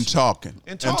conversation. And talking.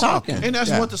 And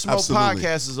that's what the Smoke absolutely.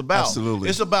 Podcast is about. Absolutely.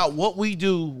 It's about what we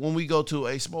do when we go to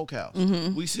a smokehouse.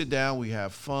 We sit down, we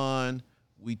have fun,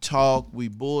 we talk, we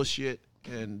bullshit,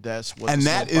 and that's what And the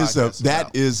that Smoke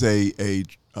Podcast is about.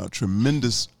 a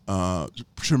tremendous,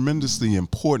 tremendously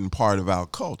important part of our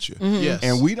culture. Yes.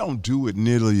 And we don't do it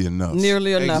nearly enough.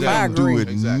 Nearly enough. Exactly. I don't do agree. it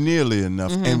Exactly. nearly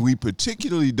enough. And we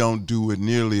particularly don't do it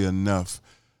nearly enough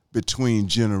between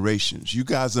generations. You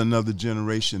guys are another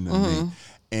generation than me.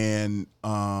 And,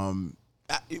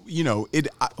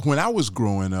 when I was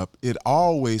growing up, it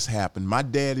always happened. My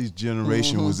daddy's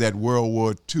generation was that World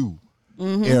War II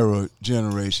era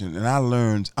generation. And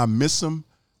I miss them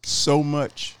so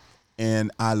much.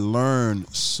 And I learned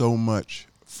so much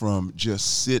from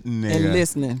just sitting there And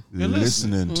listening.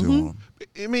 listening to them.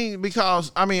 I mean,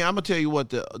 because I'm gonna tell you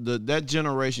what that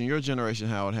generation, your generation,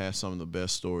 Howard, has some of the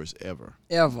best stories ever.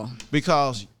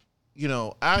 Because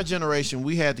our generation,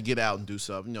 we had to get out and do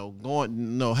something.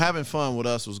 Having fun with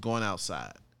us was going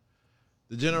outside.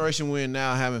 The generation we're in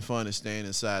now, having fun is staying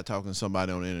inside talking to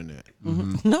somebody on the internet.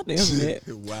 Not the internet.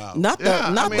 Wow. Not the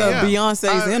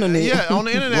Beyonce's internet. Yeah, on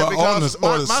the internet. Well, because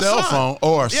on the cell phone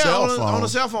or cell phone. On the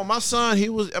cell phone. My son,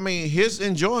 his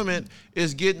enjoyment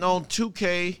is getting on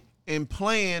 2K and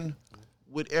playing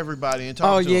with everybody and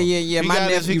talking to them. Yeah. My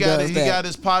nephew does He that. got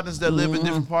his partners that live in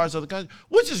different parts of the country,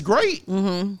 which is great.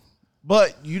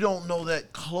 But you don't know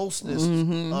that closeness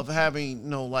of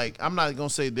having, I'm not going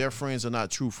to say their friends are not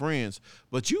true friends,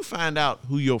 but you find out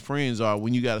who your friends are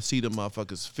when you got to see them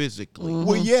motherfuckers physically.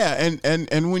 Well, yeah,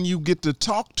 and when you get to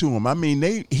talk to him, I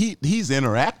mean, he's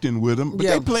interacting with them, but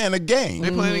they playing a game.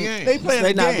 They playing a game. They playing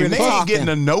a not game. really They ain't talking. getting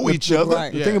to know each other.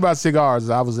 Right. The thing about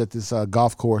cigars, I was at this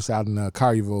golf course out in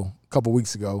Collierville a couple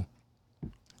weeks ago.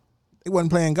 They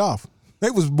wasn't playing golf.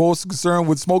 They was more concerned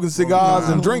with smoking cigars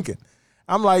and drinking.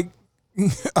 I'm like,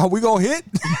 are we gonna hit?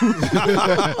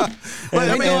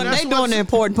 They doing the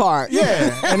important part.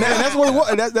 Yeah, and that's what it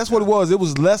was. That's what it was. It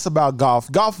was less about golf.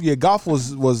 Golf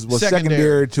was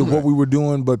secondary to what we were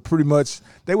doing, but pretty much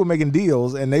they were making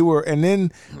deals, and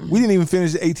then we didn't even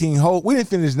finish 18 holes. We didn't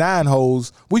finish 9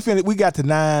 holes. We got to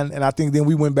 9, and I think then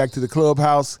we went back to the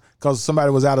clubhouse because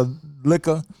somebody was out of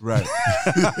liquor. Right.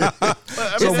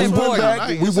 So we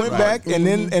went back, and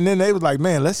then they was like,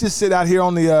 man, let's just sit out here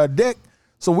on the deck.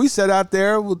 So we sat out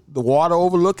there with the water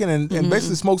overlooking and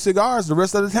basically smoked cigars the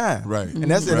rest of the time. Right. And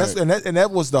that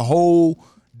was the whole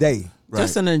day.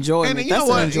 Just an enjoyment. And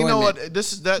you know what?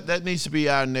 That needs to be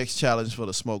our next challenge for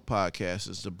the Smoke Podcast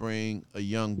is to bring a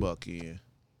young buck in.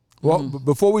 Well,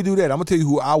 before we do that, I'm gonna tell you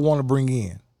who I want to bring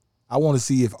in. I want to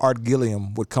see if Art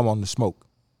Gilliam would come on the smoke.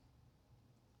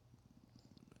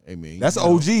 Amen. That's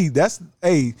OG.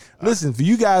 Listen, for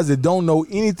you guys that don't know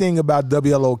anything about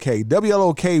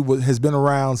WLOK has been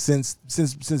around since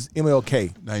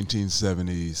MLK.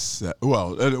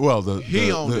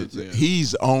 1977.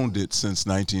 He's owned it since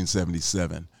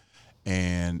 1977,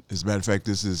 and as a matter of fact,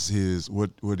 this is his what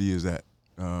year is that?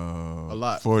 A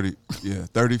lot. 40,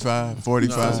 35,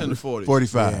 45. No, it's in the 40s.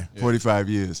 45, 45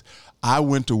 years. I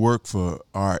went to work for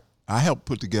Art. I helped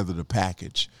put together the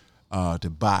package to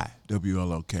buy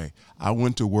WLOK. I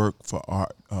went to work for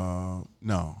Art. I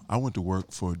went to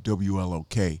work for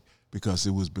WLOK because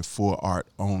it was before Art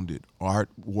owned it. Art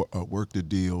worked a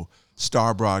deal.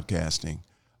 Star Broadcasting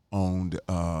owned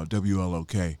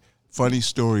WLOK. Funny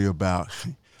story about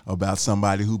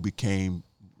somebody who became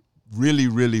really,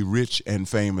 really rich and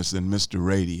famous in Mr.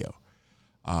 Radio.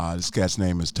 This cat's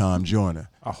name is Tom Joyner.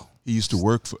 Oh. He used to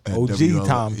work for at OG WLOK.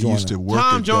 Tom He used to Joyner. work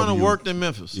Tom at Joyner worked in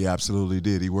Memphis. He absolutely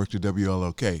did. He worked at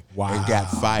WLOK. Wow. And got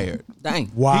fired.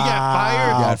 Dang. Wow. He got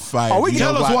fired? Got fired. Oh, we You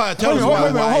can know tell us why. Tell us why. Wait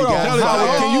a minute, hold on. got Tell us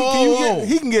fired? why.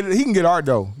 He can get Art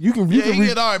though. You can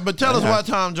get Art, but tell us why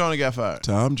Tom Joyner got fired.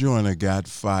 Tom Joyner got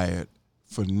fired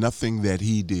for nothing that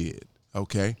he did.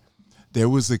 Okay, there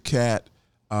was a cat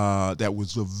that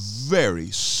was a very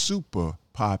super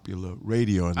popular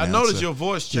radio announcer. I noticed your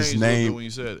voice changed a little bit when you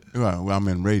said it. Well, I'm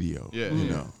in radio. Yeah. You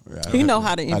know. He know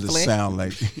how to I just inflect. sound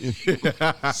like. Say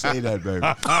that, baby. Say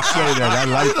that. I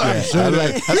like that. That's a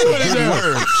good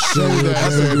word. Say that,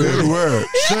 That's a good word.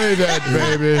 Say that,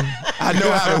 baby. I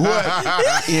know how to what?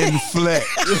 Inflect.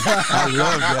 I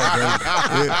love that,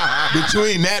 baby.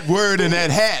 Between that word and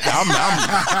that hat,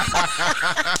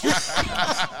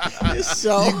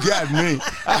 you got me.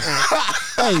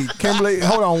 Hey, Kimberly,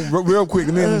 hold on real quick.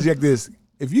 Let me interject this.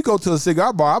 If you go to a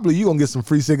cigar bar, I believe you're going to get some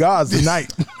free cigars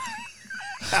tonight.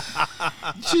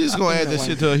 She just gonna add that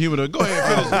shit to her humidor. Go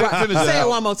ahead, finish Say that. it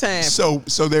one more time. So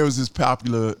there was this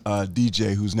popular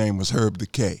DJ whose name was Herb the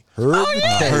K. Herb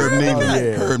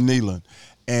Nealon. Herb Nealon.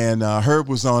 And Herb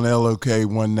was on LOK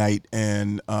one night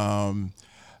and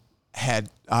had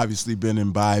obviously been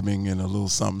imbibing in a little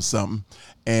something,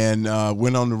 and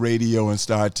went on the radio and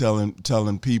started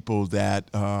telling people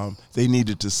that they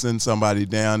needed to send somebody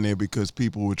down there because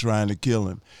people were trying to kill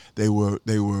him. They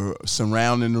were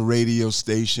surrounding the radio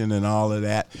station and all of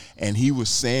that, and he was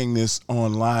saying this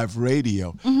on live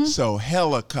radio. So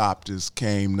helicopters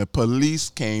came, the police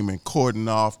came and cordoned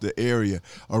off the area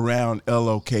around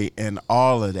LOK and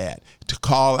all of that to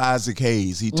call Isaac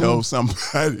Hayes. He told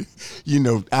somebody,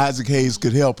 Isaac Hayes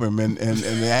could help him, and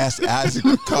they asked Isaac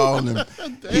to call him.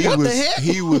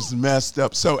 He was messed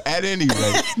up. So at any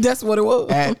rate, that's what it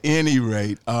was. At any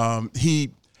rate, they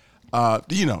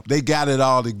got it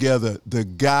all together. The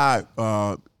guy,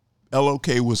 LOK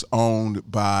was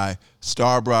owned by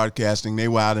Star Broadcasting. They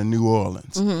were out of New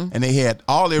Orleans, and they had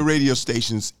all their radio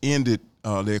stations ended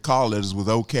their call letters with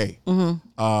OK.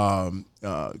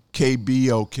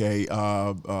 KBOK.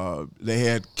 They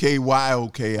had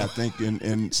KYOK, I think,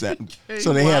 in so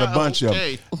they had a bunch of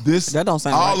them. That don't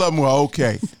sound all right. of them were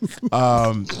OK.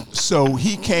 So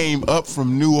he came up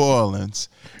from New Orleans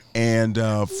and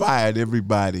fired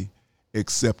everybody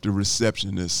except the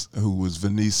receptionist, who was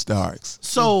Venice Starks.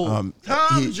 So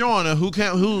Tom Joyner,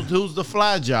 who's the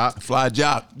fly jock,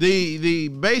 the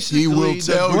basically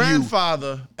the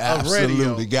grandfather of radio,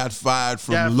 absolutely got fired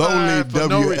from lowly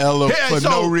WLO for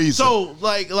no reason. So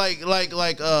like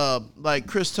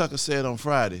Chris Tucker said on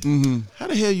Friday, how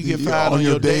the hell you get fired on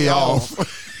your day off?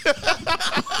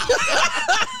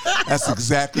 That's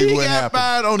exactly what happened. He got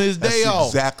fired on his day off.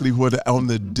 Exactly what on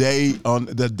the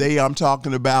day I'm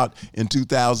talking about in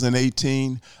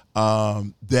 2018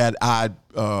 that I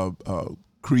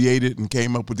created and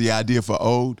came up with the idea for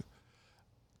Ode.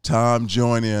 Tom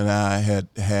Joyner and I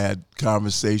had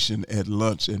conversation at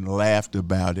lunch and laughed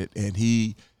about it, and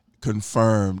he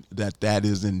confirmed that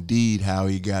is indeed how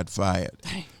he got fired.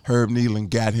 Dang. Herb Nealon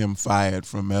got him fired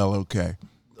from LOK.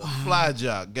 Fly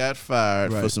jock got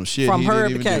fired for some shit from he Herb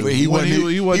didn't even do.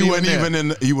 He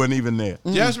wasn't even there.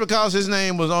 Just because his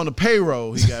name was on the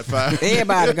payroll, he got fired.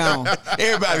 Everybody gone.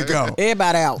 Everybody gone.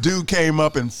 Everybody out. Dude came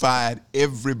up and fired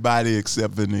everybody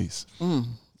except Venice.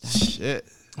 Shit.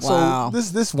 Wow. So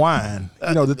this wine,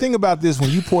 the thing about this, when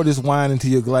you pour this wine into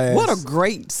your glass. What a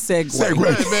great segue.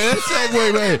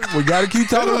 Man. We got to keep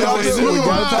talking about this. We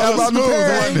got to talk about the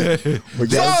pairing.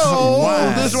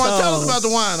 This one, tell us about the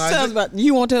wine.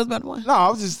 You want to tell us about the wine? No,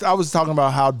 I was talking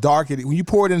about how dark it is. When you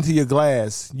pour it into your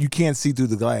glass, you can't see through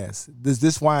the glass.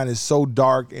 This wine is so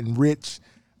dark and rich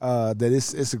that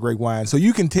it's a great wine. So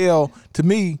you can tell, to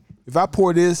me, if I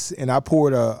pour this and I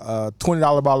poured a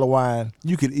 $20 bottle of wine,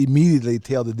 you could immediately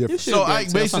tell the difference. So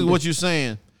basically what you're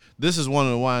saying, this is one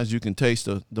of the wines you can taste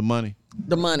the money.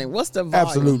 The money. What's the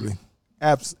volume?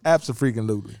 Absolutely.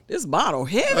 Absolutely. This bottle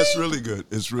heavy. That's really good.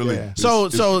 It's really So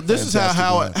this is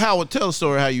how Howard, tell the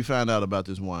story how you found out about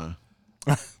this wine.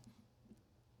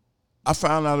 I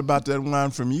found out about that wine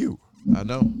from you. I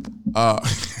know.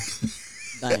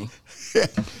 Dang.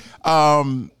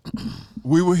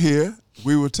 We were here.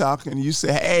 We were talking. You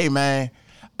said, "Hey, man,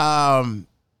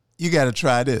 you got to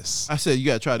try this." I said, "You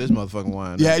got to try this motherfucking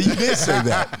wine." Yeah, you did say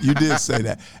that. You did say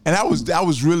that. And I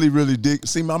was really, really dig.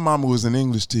 See, my mama was an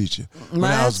English teacher when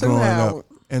I was growing up,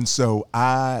 and so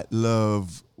I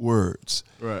love words.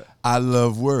 Right. I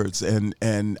love words,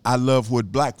 and I love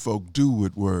what black folk do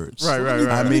with words. Right.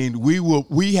 I mean,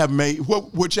 we have made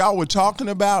what y'all were talking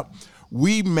about.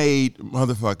 We made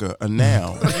motherfucker a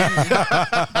noun.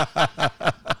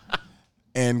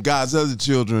 And God's other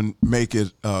children make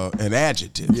it an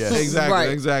adjective. Yeah,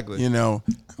 exactly.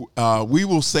 We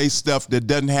will say stuff that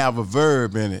doesn't have a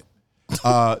verb in it.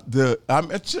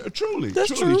 Truly.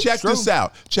 True. Check this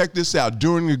out.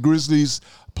 During the Grizzlies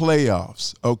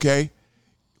playoffs, okay,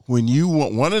 when you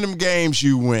went one of them games,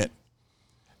 you went.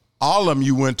 All of them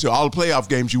you went to, all the playoff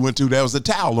games you went to, there was a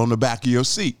towel on the back of your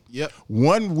seat. Yep.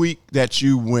 One game that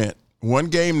you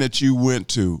went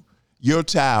to, your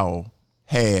towel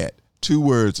had 2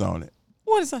 words on it.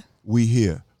 What is that? We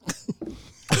here.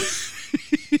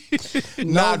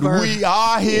 Not verb. we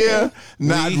are here.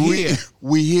 Not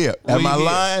we here. Am I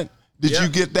lying? Did you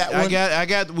get that one? I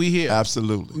got we here.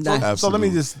 Absolutely. So let me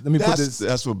put this.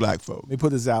 That's for black folk. Let me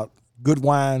put this out. Good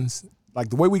wines, like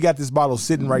the way we got this bottle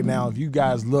sitting right now. If you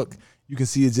guys look, you can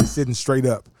see it just sitting straight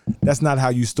up. That's not how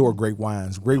you store great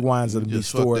wines. Great wines are to be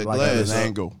stored like glass this. An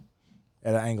angle.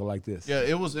 at an angle like this. Yeah,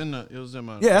 it was in my.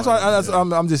 Yeah, that's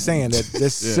why I'm just saying that.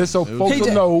 That's just so folks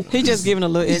will know. He just giving a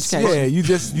little education. Yeah, you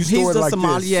He's store it the like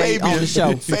sommelier this. on the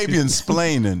show. Fabian's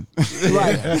splaining.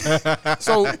 Right.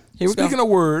 So Here we speaking go. of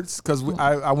words, because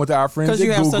I went to our friends Because at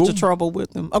you have Google. such a trouble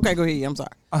with them. Okay, go ahead. I'm sorry.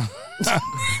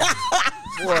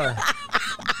 Boy,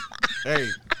 Hey,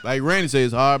 like Randy says,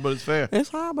 it's hard, but it's fair. It's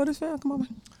hard, but it's fair. Come on,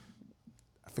 man.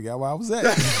 I forgot where I was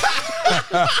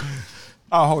at.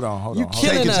 Oh, hold on. You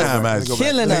killing Take your us. time, Let me go Isaac. back.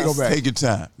 Killing Let me us. go back. Take your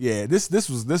time. Yeah, this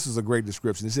was a great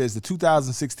description. It says the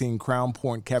 2016 Crown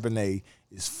Point Cabernet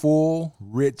is full,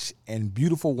 rich, and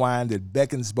beautiful wine that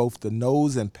beckons both the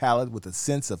nose and palate with a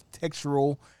sense of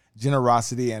textural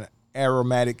generosity and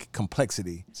aromatic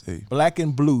complexity. See. Black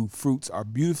and blue fruits are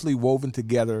beautifully woven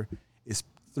together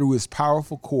through its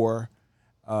powerful core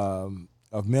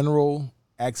of mineral,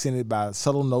 accented by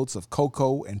subtle notes of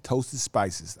cocoa and toasted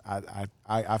spices. I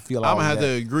feel I'm all gonna have that.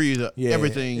 to agree to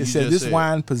everything you It said just this said.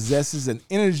 wine possesses an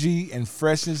energy and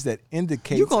freshness that You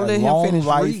indicates gonna let a him long finish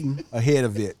life reading. ahead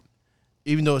of it.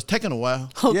 Even though it's taking a while.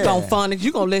 Hooked Yeah. on phonics.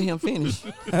 You gonna let him finish?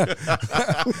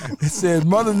 It said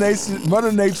Mother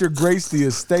Nature graced the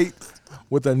estate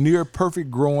with a near perfect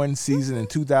growing season in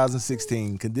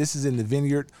 2016. Conditions in the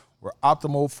vineyard were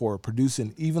optimal for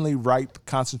producing evenly ripe,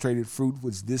 concentrated fruit,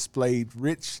 which displayed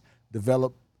rich,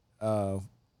 developed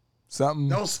something.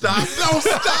 Don't stop. Don't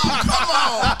stop. Come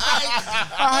on.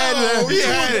 He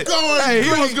had it. Hey, he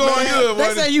was going good.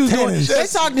 They say you was doing. Tennis. They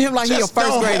talking to him like he a Just first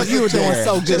don't grader. You were doing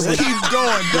so good. Just keep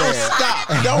going. Don't stop.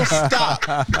 Don't stop.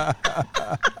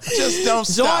 Just don't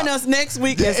stop. Join us next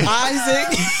week as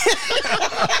Isaac.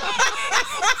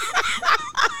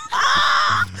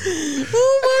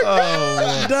 Oh my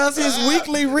God! Does his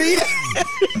weekly reading?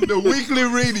 The weekly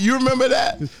reading. You remember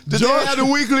that? Did they have the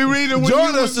weekly reading?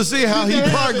 Join us to see how he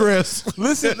progressed.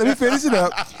 Listen, let me finish it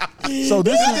up. So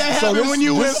this that happen when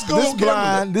you went to school,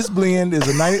 this blend is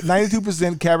a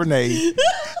 92% Cabernet,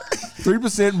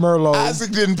 3% Merlot.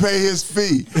 Isaac didn't pay his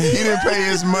fee. He didn't pay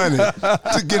his money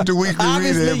to get the weekly reading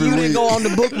Obviously, every you week. didn't go on the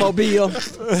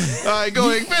bookmobile. All right, go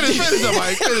ahead. Finish up,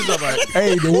 Mike. Finish up, Mike.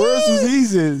 Hey, the words was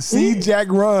easy. See Jack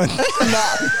run.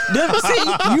 See,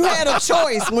 you had a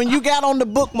choice when you got on the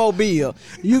bookmobile.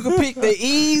 You could pick the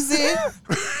easy,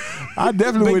 I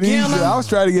definitely went easy. beginner, I was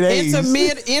trying to get A's.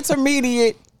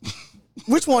 intermediate.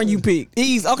 Which one you picked?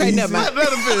 Easy. Okay, never mind.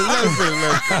 Let him finish.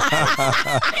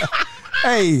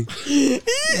 Hey,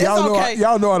 okay.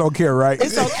 y'all know I don't care, right?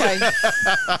 It's okay.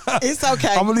 It's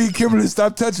okay. I'm gonna need Kimberly to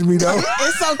stop touching me though.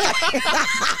 It's okay.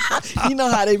 You know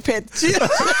how they pet the children.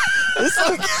 It's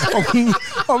okay.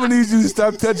 I'm gonna need you to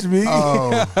stop touching me. All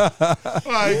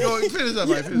right, go ahead. Finish up,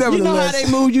 Mike. Finish. You know how Nevertheless,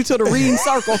 they move you to the reading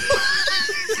circle.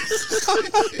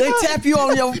 They tap you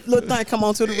on your little thing. Come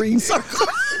on to the reading circle.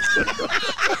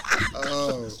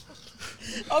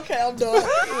 Okay, I'm done.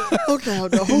 Okay, I'm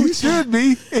done. you should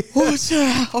be. Oh,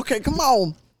 child. Okay, come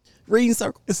on. Reading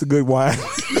circle. It's a good wine.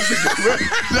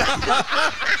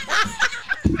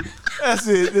 That's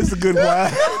it. It's a good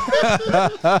wine.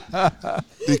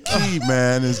 The key,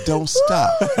 man, is don't stop.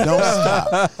 Don't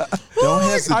stop. Don't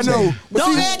hesitate. I know. But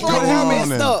Don't see, act what like you happens-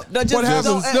 messed up. What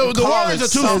happens- The words are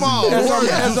too small. The As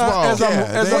words are too small. I'm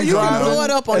you can driving, blow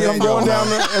it up on as your I'm going phone.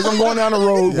 as I'm going down the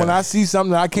road, when I see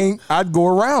something I'd go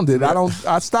around it.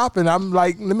 I stop and I'm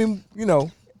like, let me,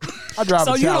 I drive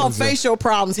So a you don't Challenger. face your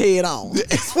problems head on.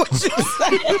 That's what you say.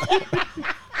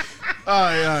 All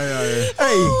right. Hey,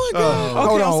 hold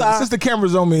Okay, I'm on. sorry. Since the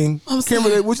camera's on me,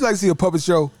 Kimberly, would you like to see a puppet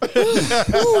show? Ooh,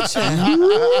 child. Ooh,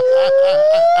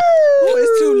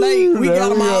 it's too late. We got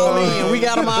them all in. We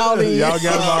got them all in. Y'all got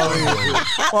them all in.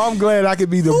 Well, I'm glad I could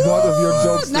be the butt of your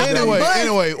jokes. Not today. the Anyway,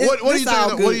 butt. what do you It's all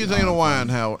think? good. What do you think of the wine,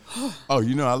 Howard? Oh,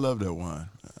 I love that wine.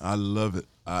 I love it.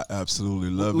 I absolutely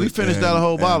love it. We finished out a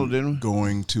whole bottle, didn't we?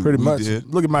 Going to. Pretty we much.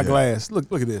 did. Look at my Yeah. glass.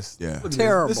 Look at this. Yeah. Look at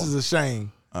Terrible. This is a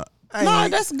shame. No,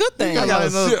 that's a good thing. I got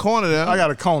another corner there. I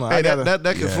got a corner. Hey, I got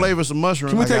that can flavor some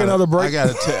mushrooms. Can we take another break? I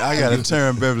gotta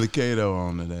turn Beverly Cato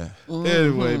on to that.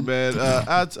 Anyway, man,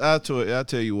 I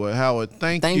tell you what, Howard,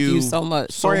 thank you so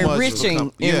much for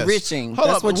enriching. Yes. Enriching. Hold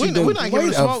That's up, what you do. We're not giving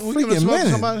Wait a a smoke. We giving a freaking smoke to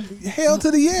minute. somebody. Hell to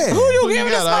the yeah. Who you Who you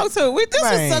giving a got, smoke to? This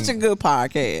Man. is such a good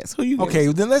podcast. Who you giving? Okay,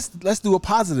 then let's do a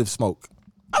positive smoke.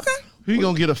 Okay. Who you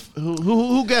gonna get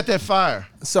who got that fire?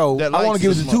 So That I want likes to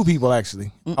give it the to smoke. two people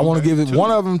actually. I want to give it one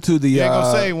of them to the You ain't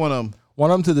gonna say one of them. one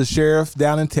of them to the sheriff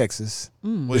down in Texas.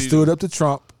 What That you stood up to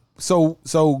Trump,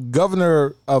 So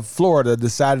governor of Florida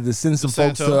decided to send some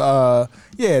folks to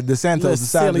DeSantis Little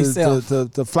decided silly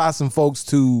to fly some folks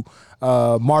to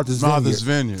Martha's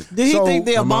Vineyard. Did he So, think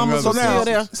the among Obamas other were still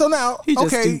there? So now, He just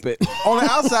okay, stupid. on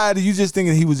the outside, you just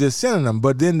thinking he was just sending them,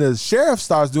 but then the sheriff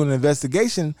starts doing an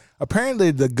investigation.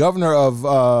 Apparently, the governor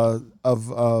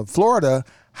of Florida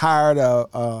hired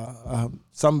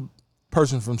some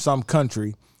person from some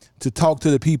country to talk to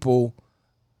the people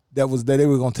that they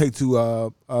were going to take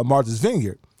to Martha's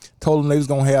Vineyard. Told them they was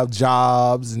going to have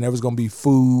jobs and there was going to be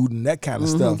food and that kind of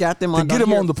stuff. Got them to get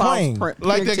them on the plane.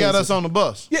 Like they got us on the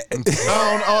bus. Yeah. Like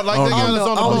they got us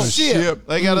on the bus. ship.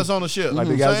 They got us on the ship. Like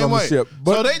they got us on the ship. So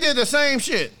But they did the same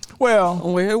shit. well,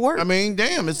 Where it worked. I mean,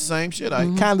 damn, it's the same shit.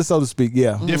 kind of, so to speak,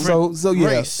 yeah. Different So yeah,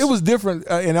 race. it was different.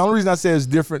 And the only reason I say it's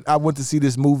different, I went to see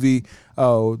this movie.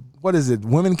 What is it?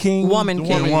 Woman King. Woman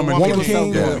King. Woman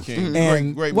King. Yeah. Woman King.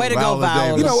 And Great Way to go, movie.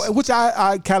 Viola. you know, which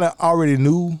I kind of already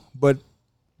knew, but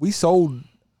we sold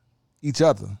each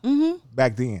other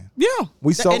back then. Yeah.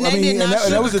 We sold. And I they mean, did and not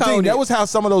that was the sugarcoat thing. it. That was how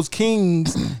some of those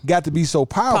kings got to be so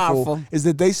powerful. Powerful. Is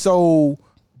that they sold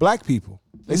black people.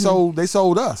 They sold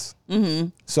us.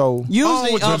 So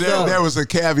Usually, So there was a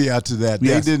caveat to that.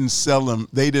 Yes. They didn't sell them.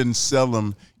 They didn't sell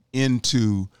them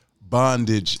into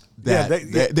bondage. Yeah,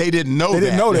 That they didn't know. They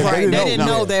didn't know that. Right, They didn't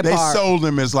know that They part. sold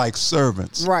them as like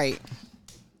servants. right.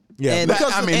 yeah, And-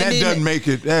 because I mean, and that then doesn't make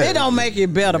it. It don't make it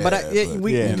better, but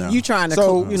you trying to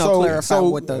clarify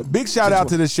what the big shout out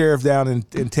to the sheriff down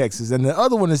in Texas, and the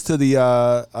other one is to the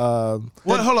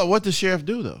What? Hold on. What the sheriff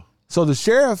do though? So the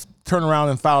sheriff turned around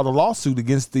and filed a lawsuit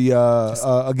against the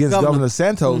against Governor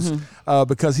Santos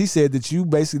because he said that you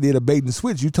basically did a bait and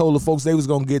switch. You told the folks they was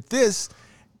going to get this,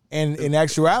 and in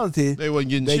actuality, They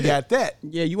wasn't getting they shit. got that.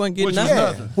 Yeah, you wasn't getting Which was nothing.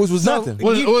 nothing. Which was nothing.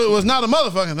 It was not a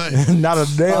motherfucking thing. Not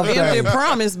a damn Empty thing.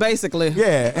 promise, basically.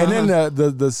 Yeah, and then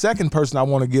the second person I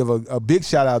want to give a big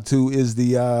shout out to is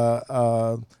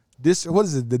the what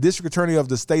is it? The district attorney of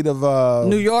the state of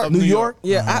New York. New York.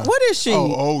 Yeah, what is she?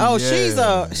 Yeah. she's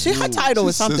her title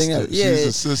is something sister. else. Yeah, She's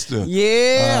a sister.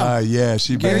 Yeah. Yeah,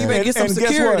 she Gary, you better bad. get some And guess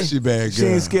security. what? She bad She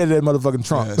girl. ain't scared of that motherfucking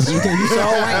Trump. That's right. You so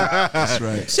right. That's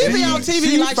right. She be on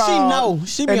TV like she know.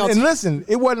 She be and, on and TV. listen,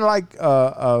 it wasn't like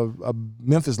a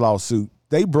Memphis lawsuit.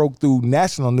 They broke through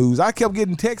national news. I kept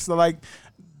getting texts like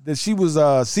that she was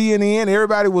CNN.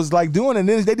 Everybody was like doing it. And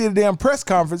then they did a damn press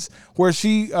conference where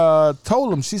she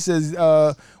told them, she says,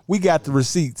 we got the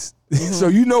receipts. So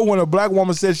you know when a black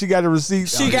woman says she got the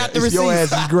receipts, She got the your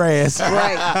receipts. ass is grass.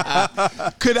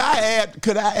 Right. Could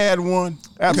I add one?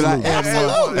 Absolutely. Could I add one?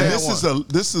 Absolutely. And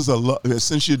this is a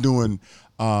since you're doing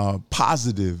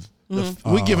positive.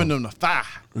 We giving them the fire.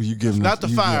 You give them Not the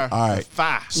fire. All right. The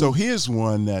fire. So here's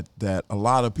one that a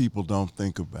lot of people don't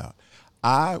think about.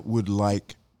 I would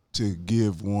like to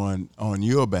give one on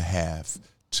your behalf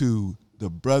to the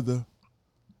brother,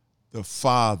 the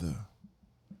father,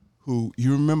 who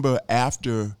you remember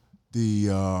after the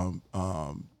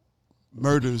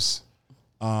murders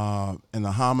and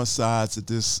the homicides that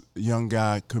this young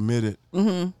guy committed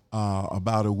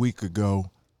about a week ago.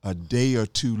 A day or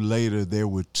two later, there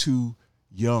were two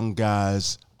young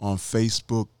guys on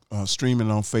Facebook, streaming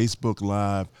on Facebook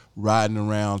Live, riding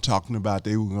around talking about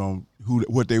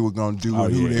what they were going to do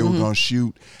and who they were going to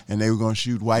shoot, and they were going to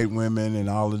shoot white women and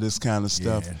all of this kind of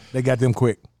stuff. Yeah, they got them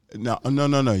quick. No.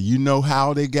 You know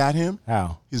how they got him?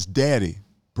 How? His daddy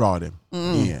brought him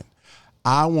in.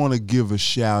 I want to give a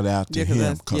shout out to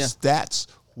him because that's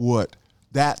what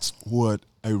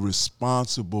a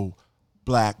responsible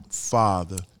black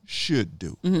father should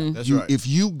do. That's right. If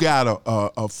you got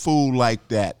a fool like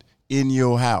that in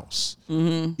your house,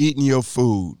 eating your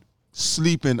food,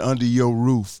 sleeping under your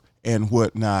roof and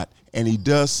whatnot, and he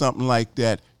does something like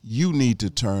that, you need to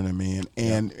turn him in.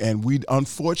 And we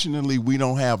unfortunately we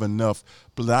don't have enough,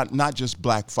 not just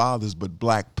black fathers, but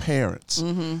black parents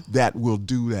that will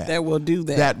do that. That will do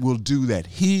that. That will do that.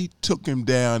 He took him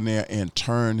down there and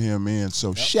turned him in.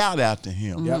 So shout out to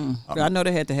him. I know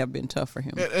they had to have been tough for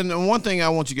him. And one thing I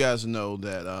want you guys to know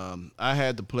that I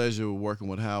had the pleasure of working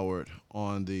with Howard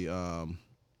on the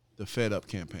Fed Up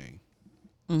campaign.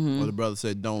 Where the brother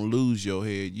said, "Don't lose your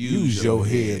head, use your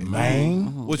head,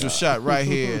 man." Which was shot right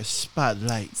here at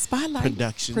Spotlight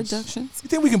Productions. You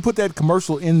think we can put that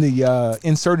commercial in the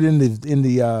inserted in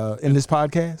this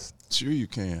podcast? Sure you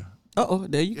can.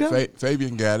 There you go.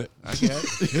 Fabian got it. I got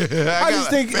it. I just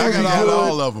think it would be Fabian got good.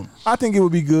 all of them. I think it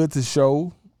would be good to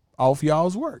show off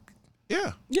y'all's work.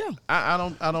 Yeah. Yeah. I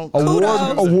don't.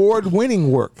 Award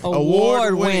winning work.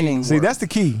 Award winning. See, that's the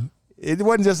key. It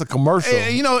wasn't just a commercial.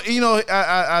 Hey, you know.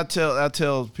 I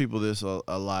tell people this a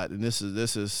lot, and this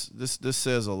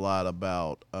says a lot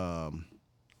about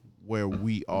where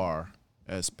we are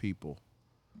as people.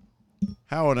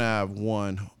 Howard and I have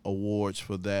won awards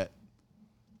for that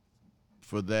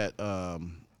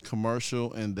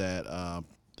commercial and that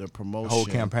the promotion.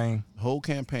 Whole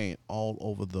campaign all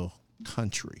over the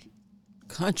country.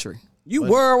 You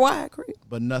worldwide, Craig.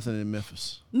 But nothing in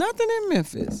Memphis. Nothing in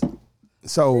Memphis.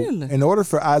 So, Really? in order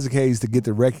for Isaac Hayes to get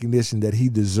the recognition that he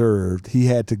deserved, he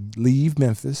had to leave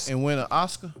Memphis And win an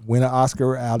Oscar? win an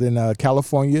Oscar out in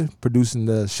California, producing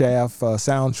the Shaft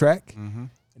soundtrack.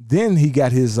 Then he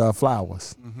got his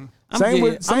flowers. Same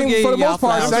for the most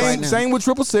part. Same with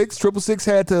 666. 666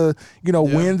 had to,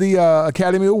 win the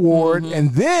Academy Award,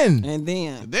 and then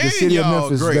the city of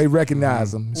Memphis they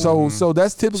recognized him. So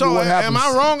that's typically what happens. Am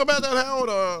I wrong about that, Howard?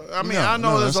 I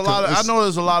know there's a lot. I know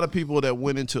there's a lot of people that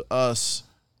went into us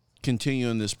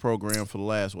continuing this program for the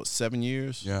last 7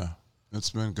 years. Yeah. It's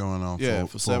been going on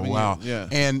for 7 a while. years.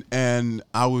 Yeah. And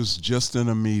I was just in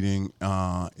a meeting.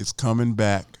 It's coming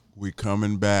back. We're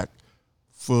coming back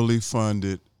fully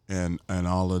funded and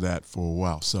all of that for a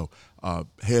while. So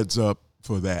heads up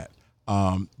for that.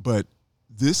 But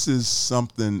this is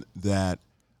something that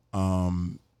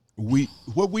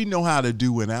what we know how to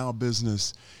do in our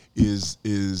business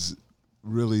is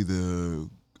really the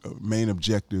main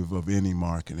objective of any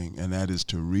marketing, and that is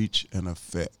to reach and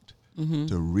affect,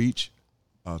 to reach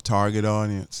a target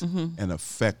audience and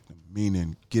affect them,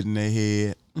 meaning get in their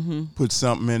head, put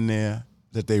something in there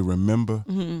that they remember,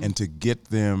 and to get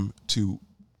them to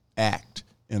act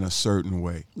in a certain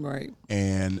way. Right.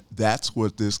 And that's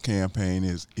what this campaign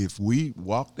is. If we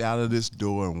walked out of this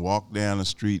door and walked down the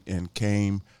street and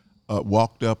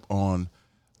walked up on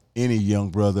any young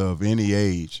brother of any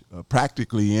age,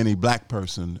 practically any black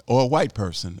person or white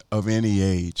person of any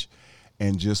age,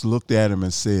 and just looked at him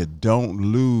and said, don't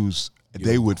lose,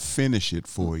 they would finish it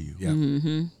for you.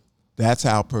 Yeah. That's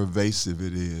how pervasive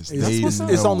it is.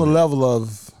 It's on the level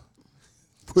of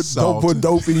don't put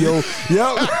dope in your.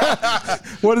 Yep.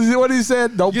 What did he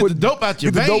said? Don't Get put the dope out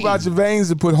your get the dope veins. out your veins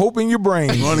and put hope in your brain.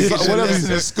 Whatever he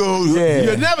said. School. Yeah.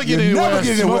 You'll never get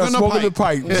anywhere smoking Guess the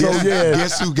pipe.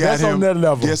 Guess who got That's him on that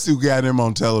level. Guess who got him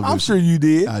on television? I'm sure you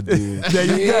did. I did. There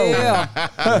you go. Yeah.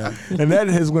 And that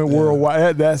has went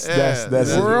worldwide. That's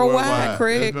Worldwide,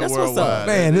 Craig. That's what's up.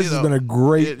 Man, this has been a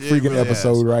great freaking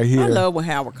episode right here. I love when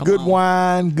Howard comes Good on.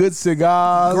 wine, good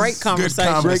cigars, Great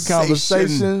conversation. great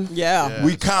conversation. Yeah.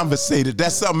 We conversated.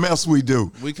 That's something else we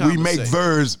do. We make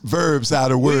verbs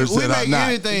out of words we that make are not.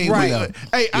 anything. Right.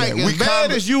 Hey, as bad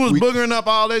as you was boogering up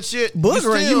all that shit,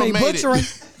 Boogering? You mean butchering?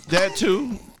 That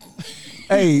too.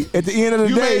 Hey, at the end of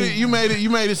the day, You made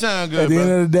it sound good. at the bro.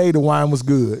 end of the day, the wine was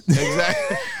good.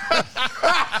 Exactly.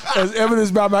 As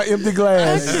evidenced by my empty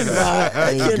glass.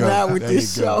 I cannot with There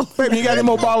this you go. show. Baby, you got any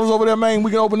more bottles over there, man?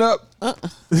 We can open up.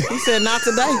 He said not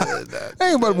today.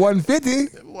 Ain't but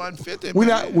 150. 150. We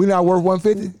not worth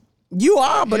 150. You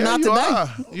are, but not today.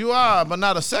 You are, but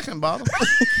not a second bottle.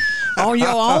 On your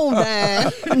own,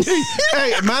 man.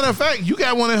 Hey, matter of fact, you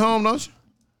got one at home, don't you?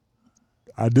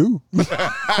 I do.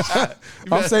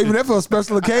 I'm saving that for a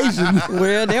special occasion.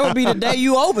 Well, that would be the day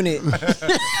you open it. All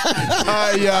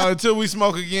right, y'all. Until we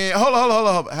smoke again. Hold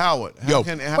on. Howard. Yo.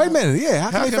 Wait a minute. Yeah,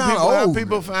 how can they find how old?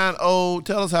 people find old?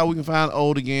 Tell us how we can find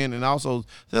old again, and also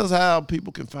tell us how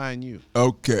people can find you.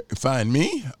 Okay, find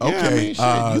me. Yeah, I Okay, mean, shit, you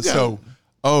got so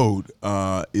Ode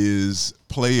is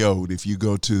Play Ode. If you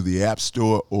go to the App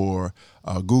Store or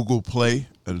Google Play,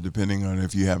 depending on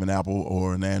if you have an Apple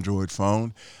or an Android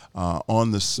phone,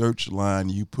 on the search line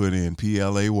you put in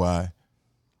PLAY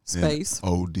Space.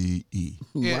 ODE.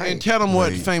 Yeah, Right. and tell them what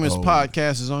Play famous Ode.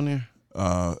 podcast is on there.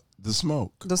 The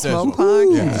Smoke. The Smoke what-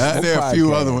 Podcast. Yeah, there are a few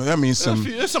podcast. other ones. I mean, some.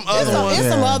 There's some other ones. It's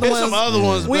some other There's ones. some other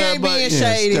ones. We but- ain't but- being Yeah,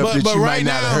 shady. stuff that But you right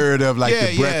might not now- have heard of, like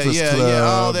the Breakfast Club.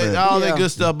 all that, and- all that Yeah.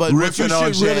 good stuff. But what you Riffing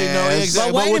on should really know, jazz.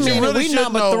 exactly. But wait what a you minute, really we should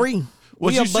number know- 3.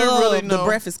 What We you should above really the know.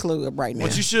 Breakfast Club right now.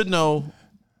 What you should know,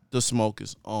 the Smoke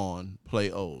is on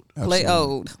Play Ode. Play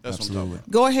Ode. That's what I'm talking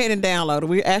about. Go ahead and download it.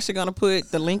 We're actually going to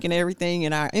put the link and everything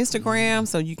in our Instagram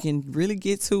so you can really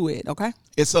get to it, okay?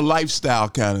 It's a lifestyle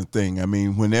kind of thing. I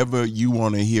mean, whenever you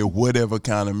want to hear whatever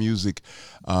kind of music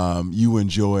you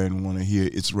enjoy and want to hear,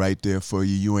 it's right there for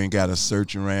you. You ain't got to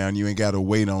search around. You ain't got to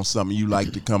wait on something you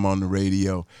like to come on the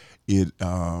radio. These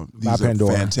are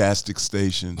Pandora. fantastic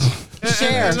stations.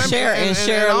 Share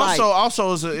alike.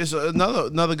 Also, is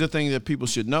another good thing that people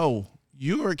should know.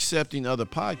 You are accepting other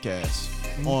podcasts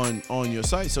on your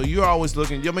site, so you're always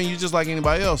looking. I mean, you're just like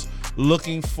anybody else,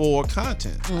 looking for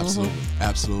content.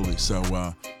 Absolutely. So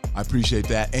I appreciate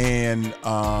that. And,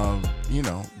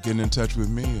 getting in touch with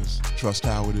me is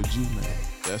trusthoward@gmail.com.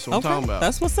 That's what I'm talking about.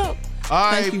 That's what's up.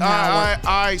 All right, Thank you, all Howard.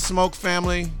 right, Smoke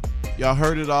family. Y'all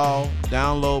heard it all.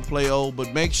 Download, play old,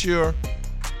 but make sure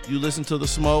you listen to The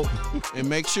Smoke and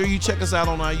make sure you check us out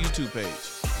on our YouTube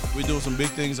page. We're doing some big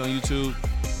things on YouTube.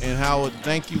 And Howard,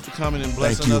 thank you for coming and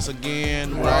blessing us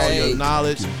again with all your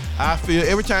knowledge. I feel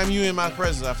every time you're in my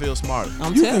presence, I feel smarter.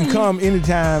 You can come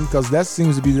anytime because that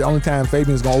seems to be the only time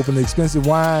Fabian's gonna open the expensive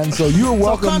wine. So you're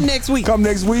welcome. So come next week. Come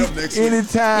next week.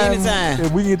 Anytime.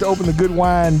 If we get to open the good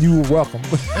wine, you are welcome.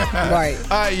 Right.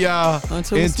 All right, y'all.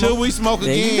 Until we smoke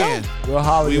again, we'll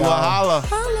holler. We will holler.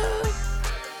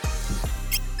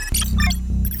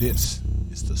 This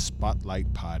is the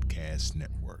Spotlight Podcast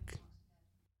Network.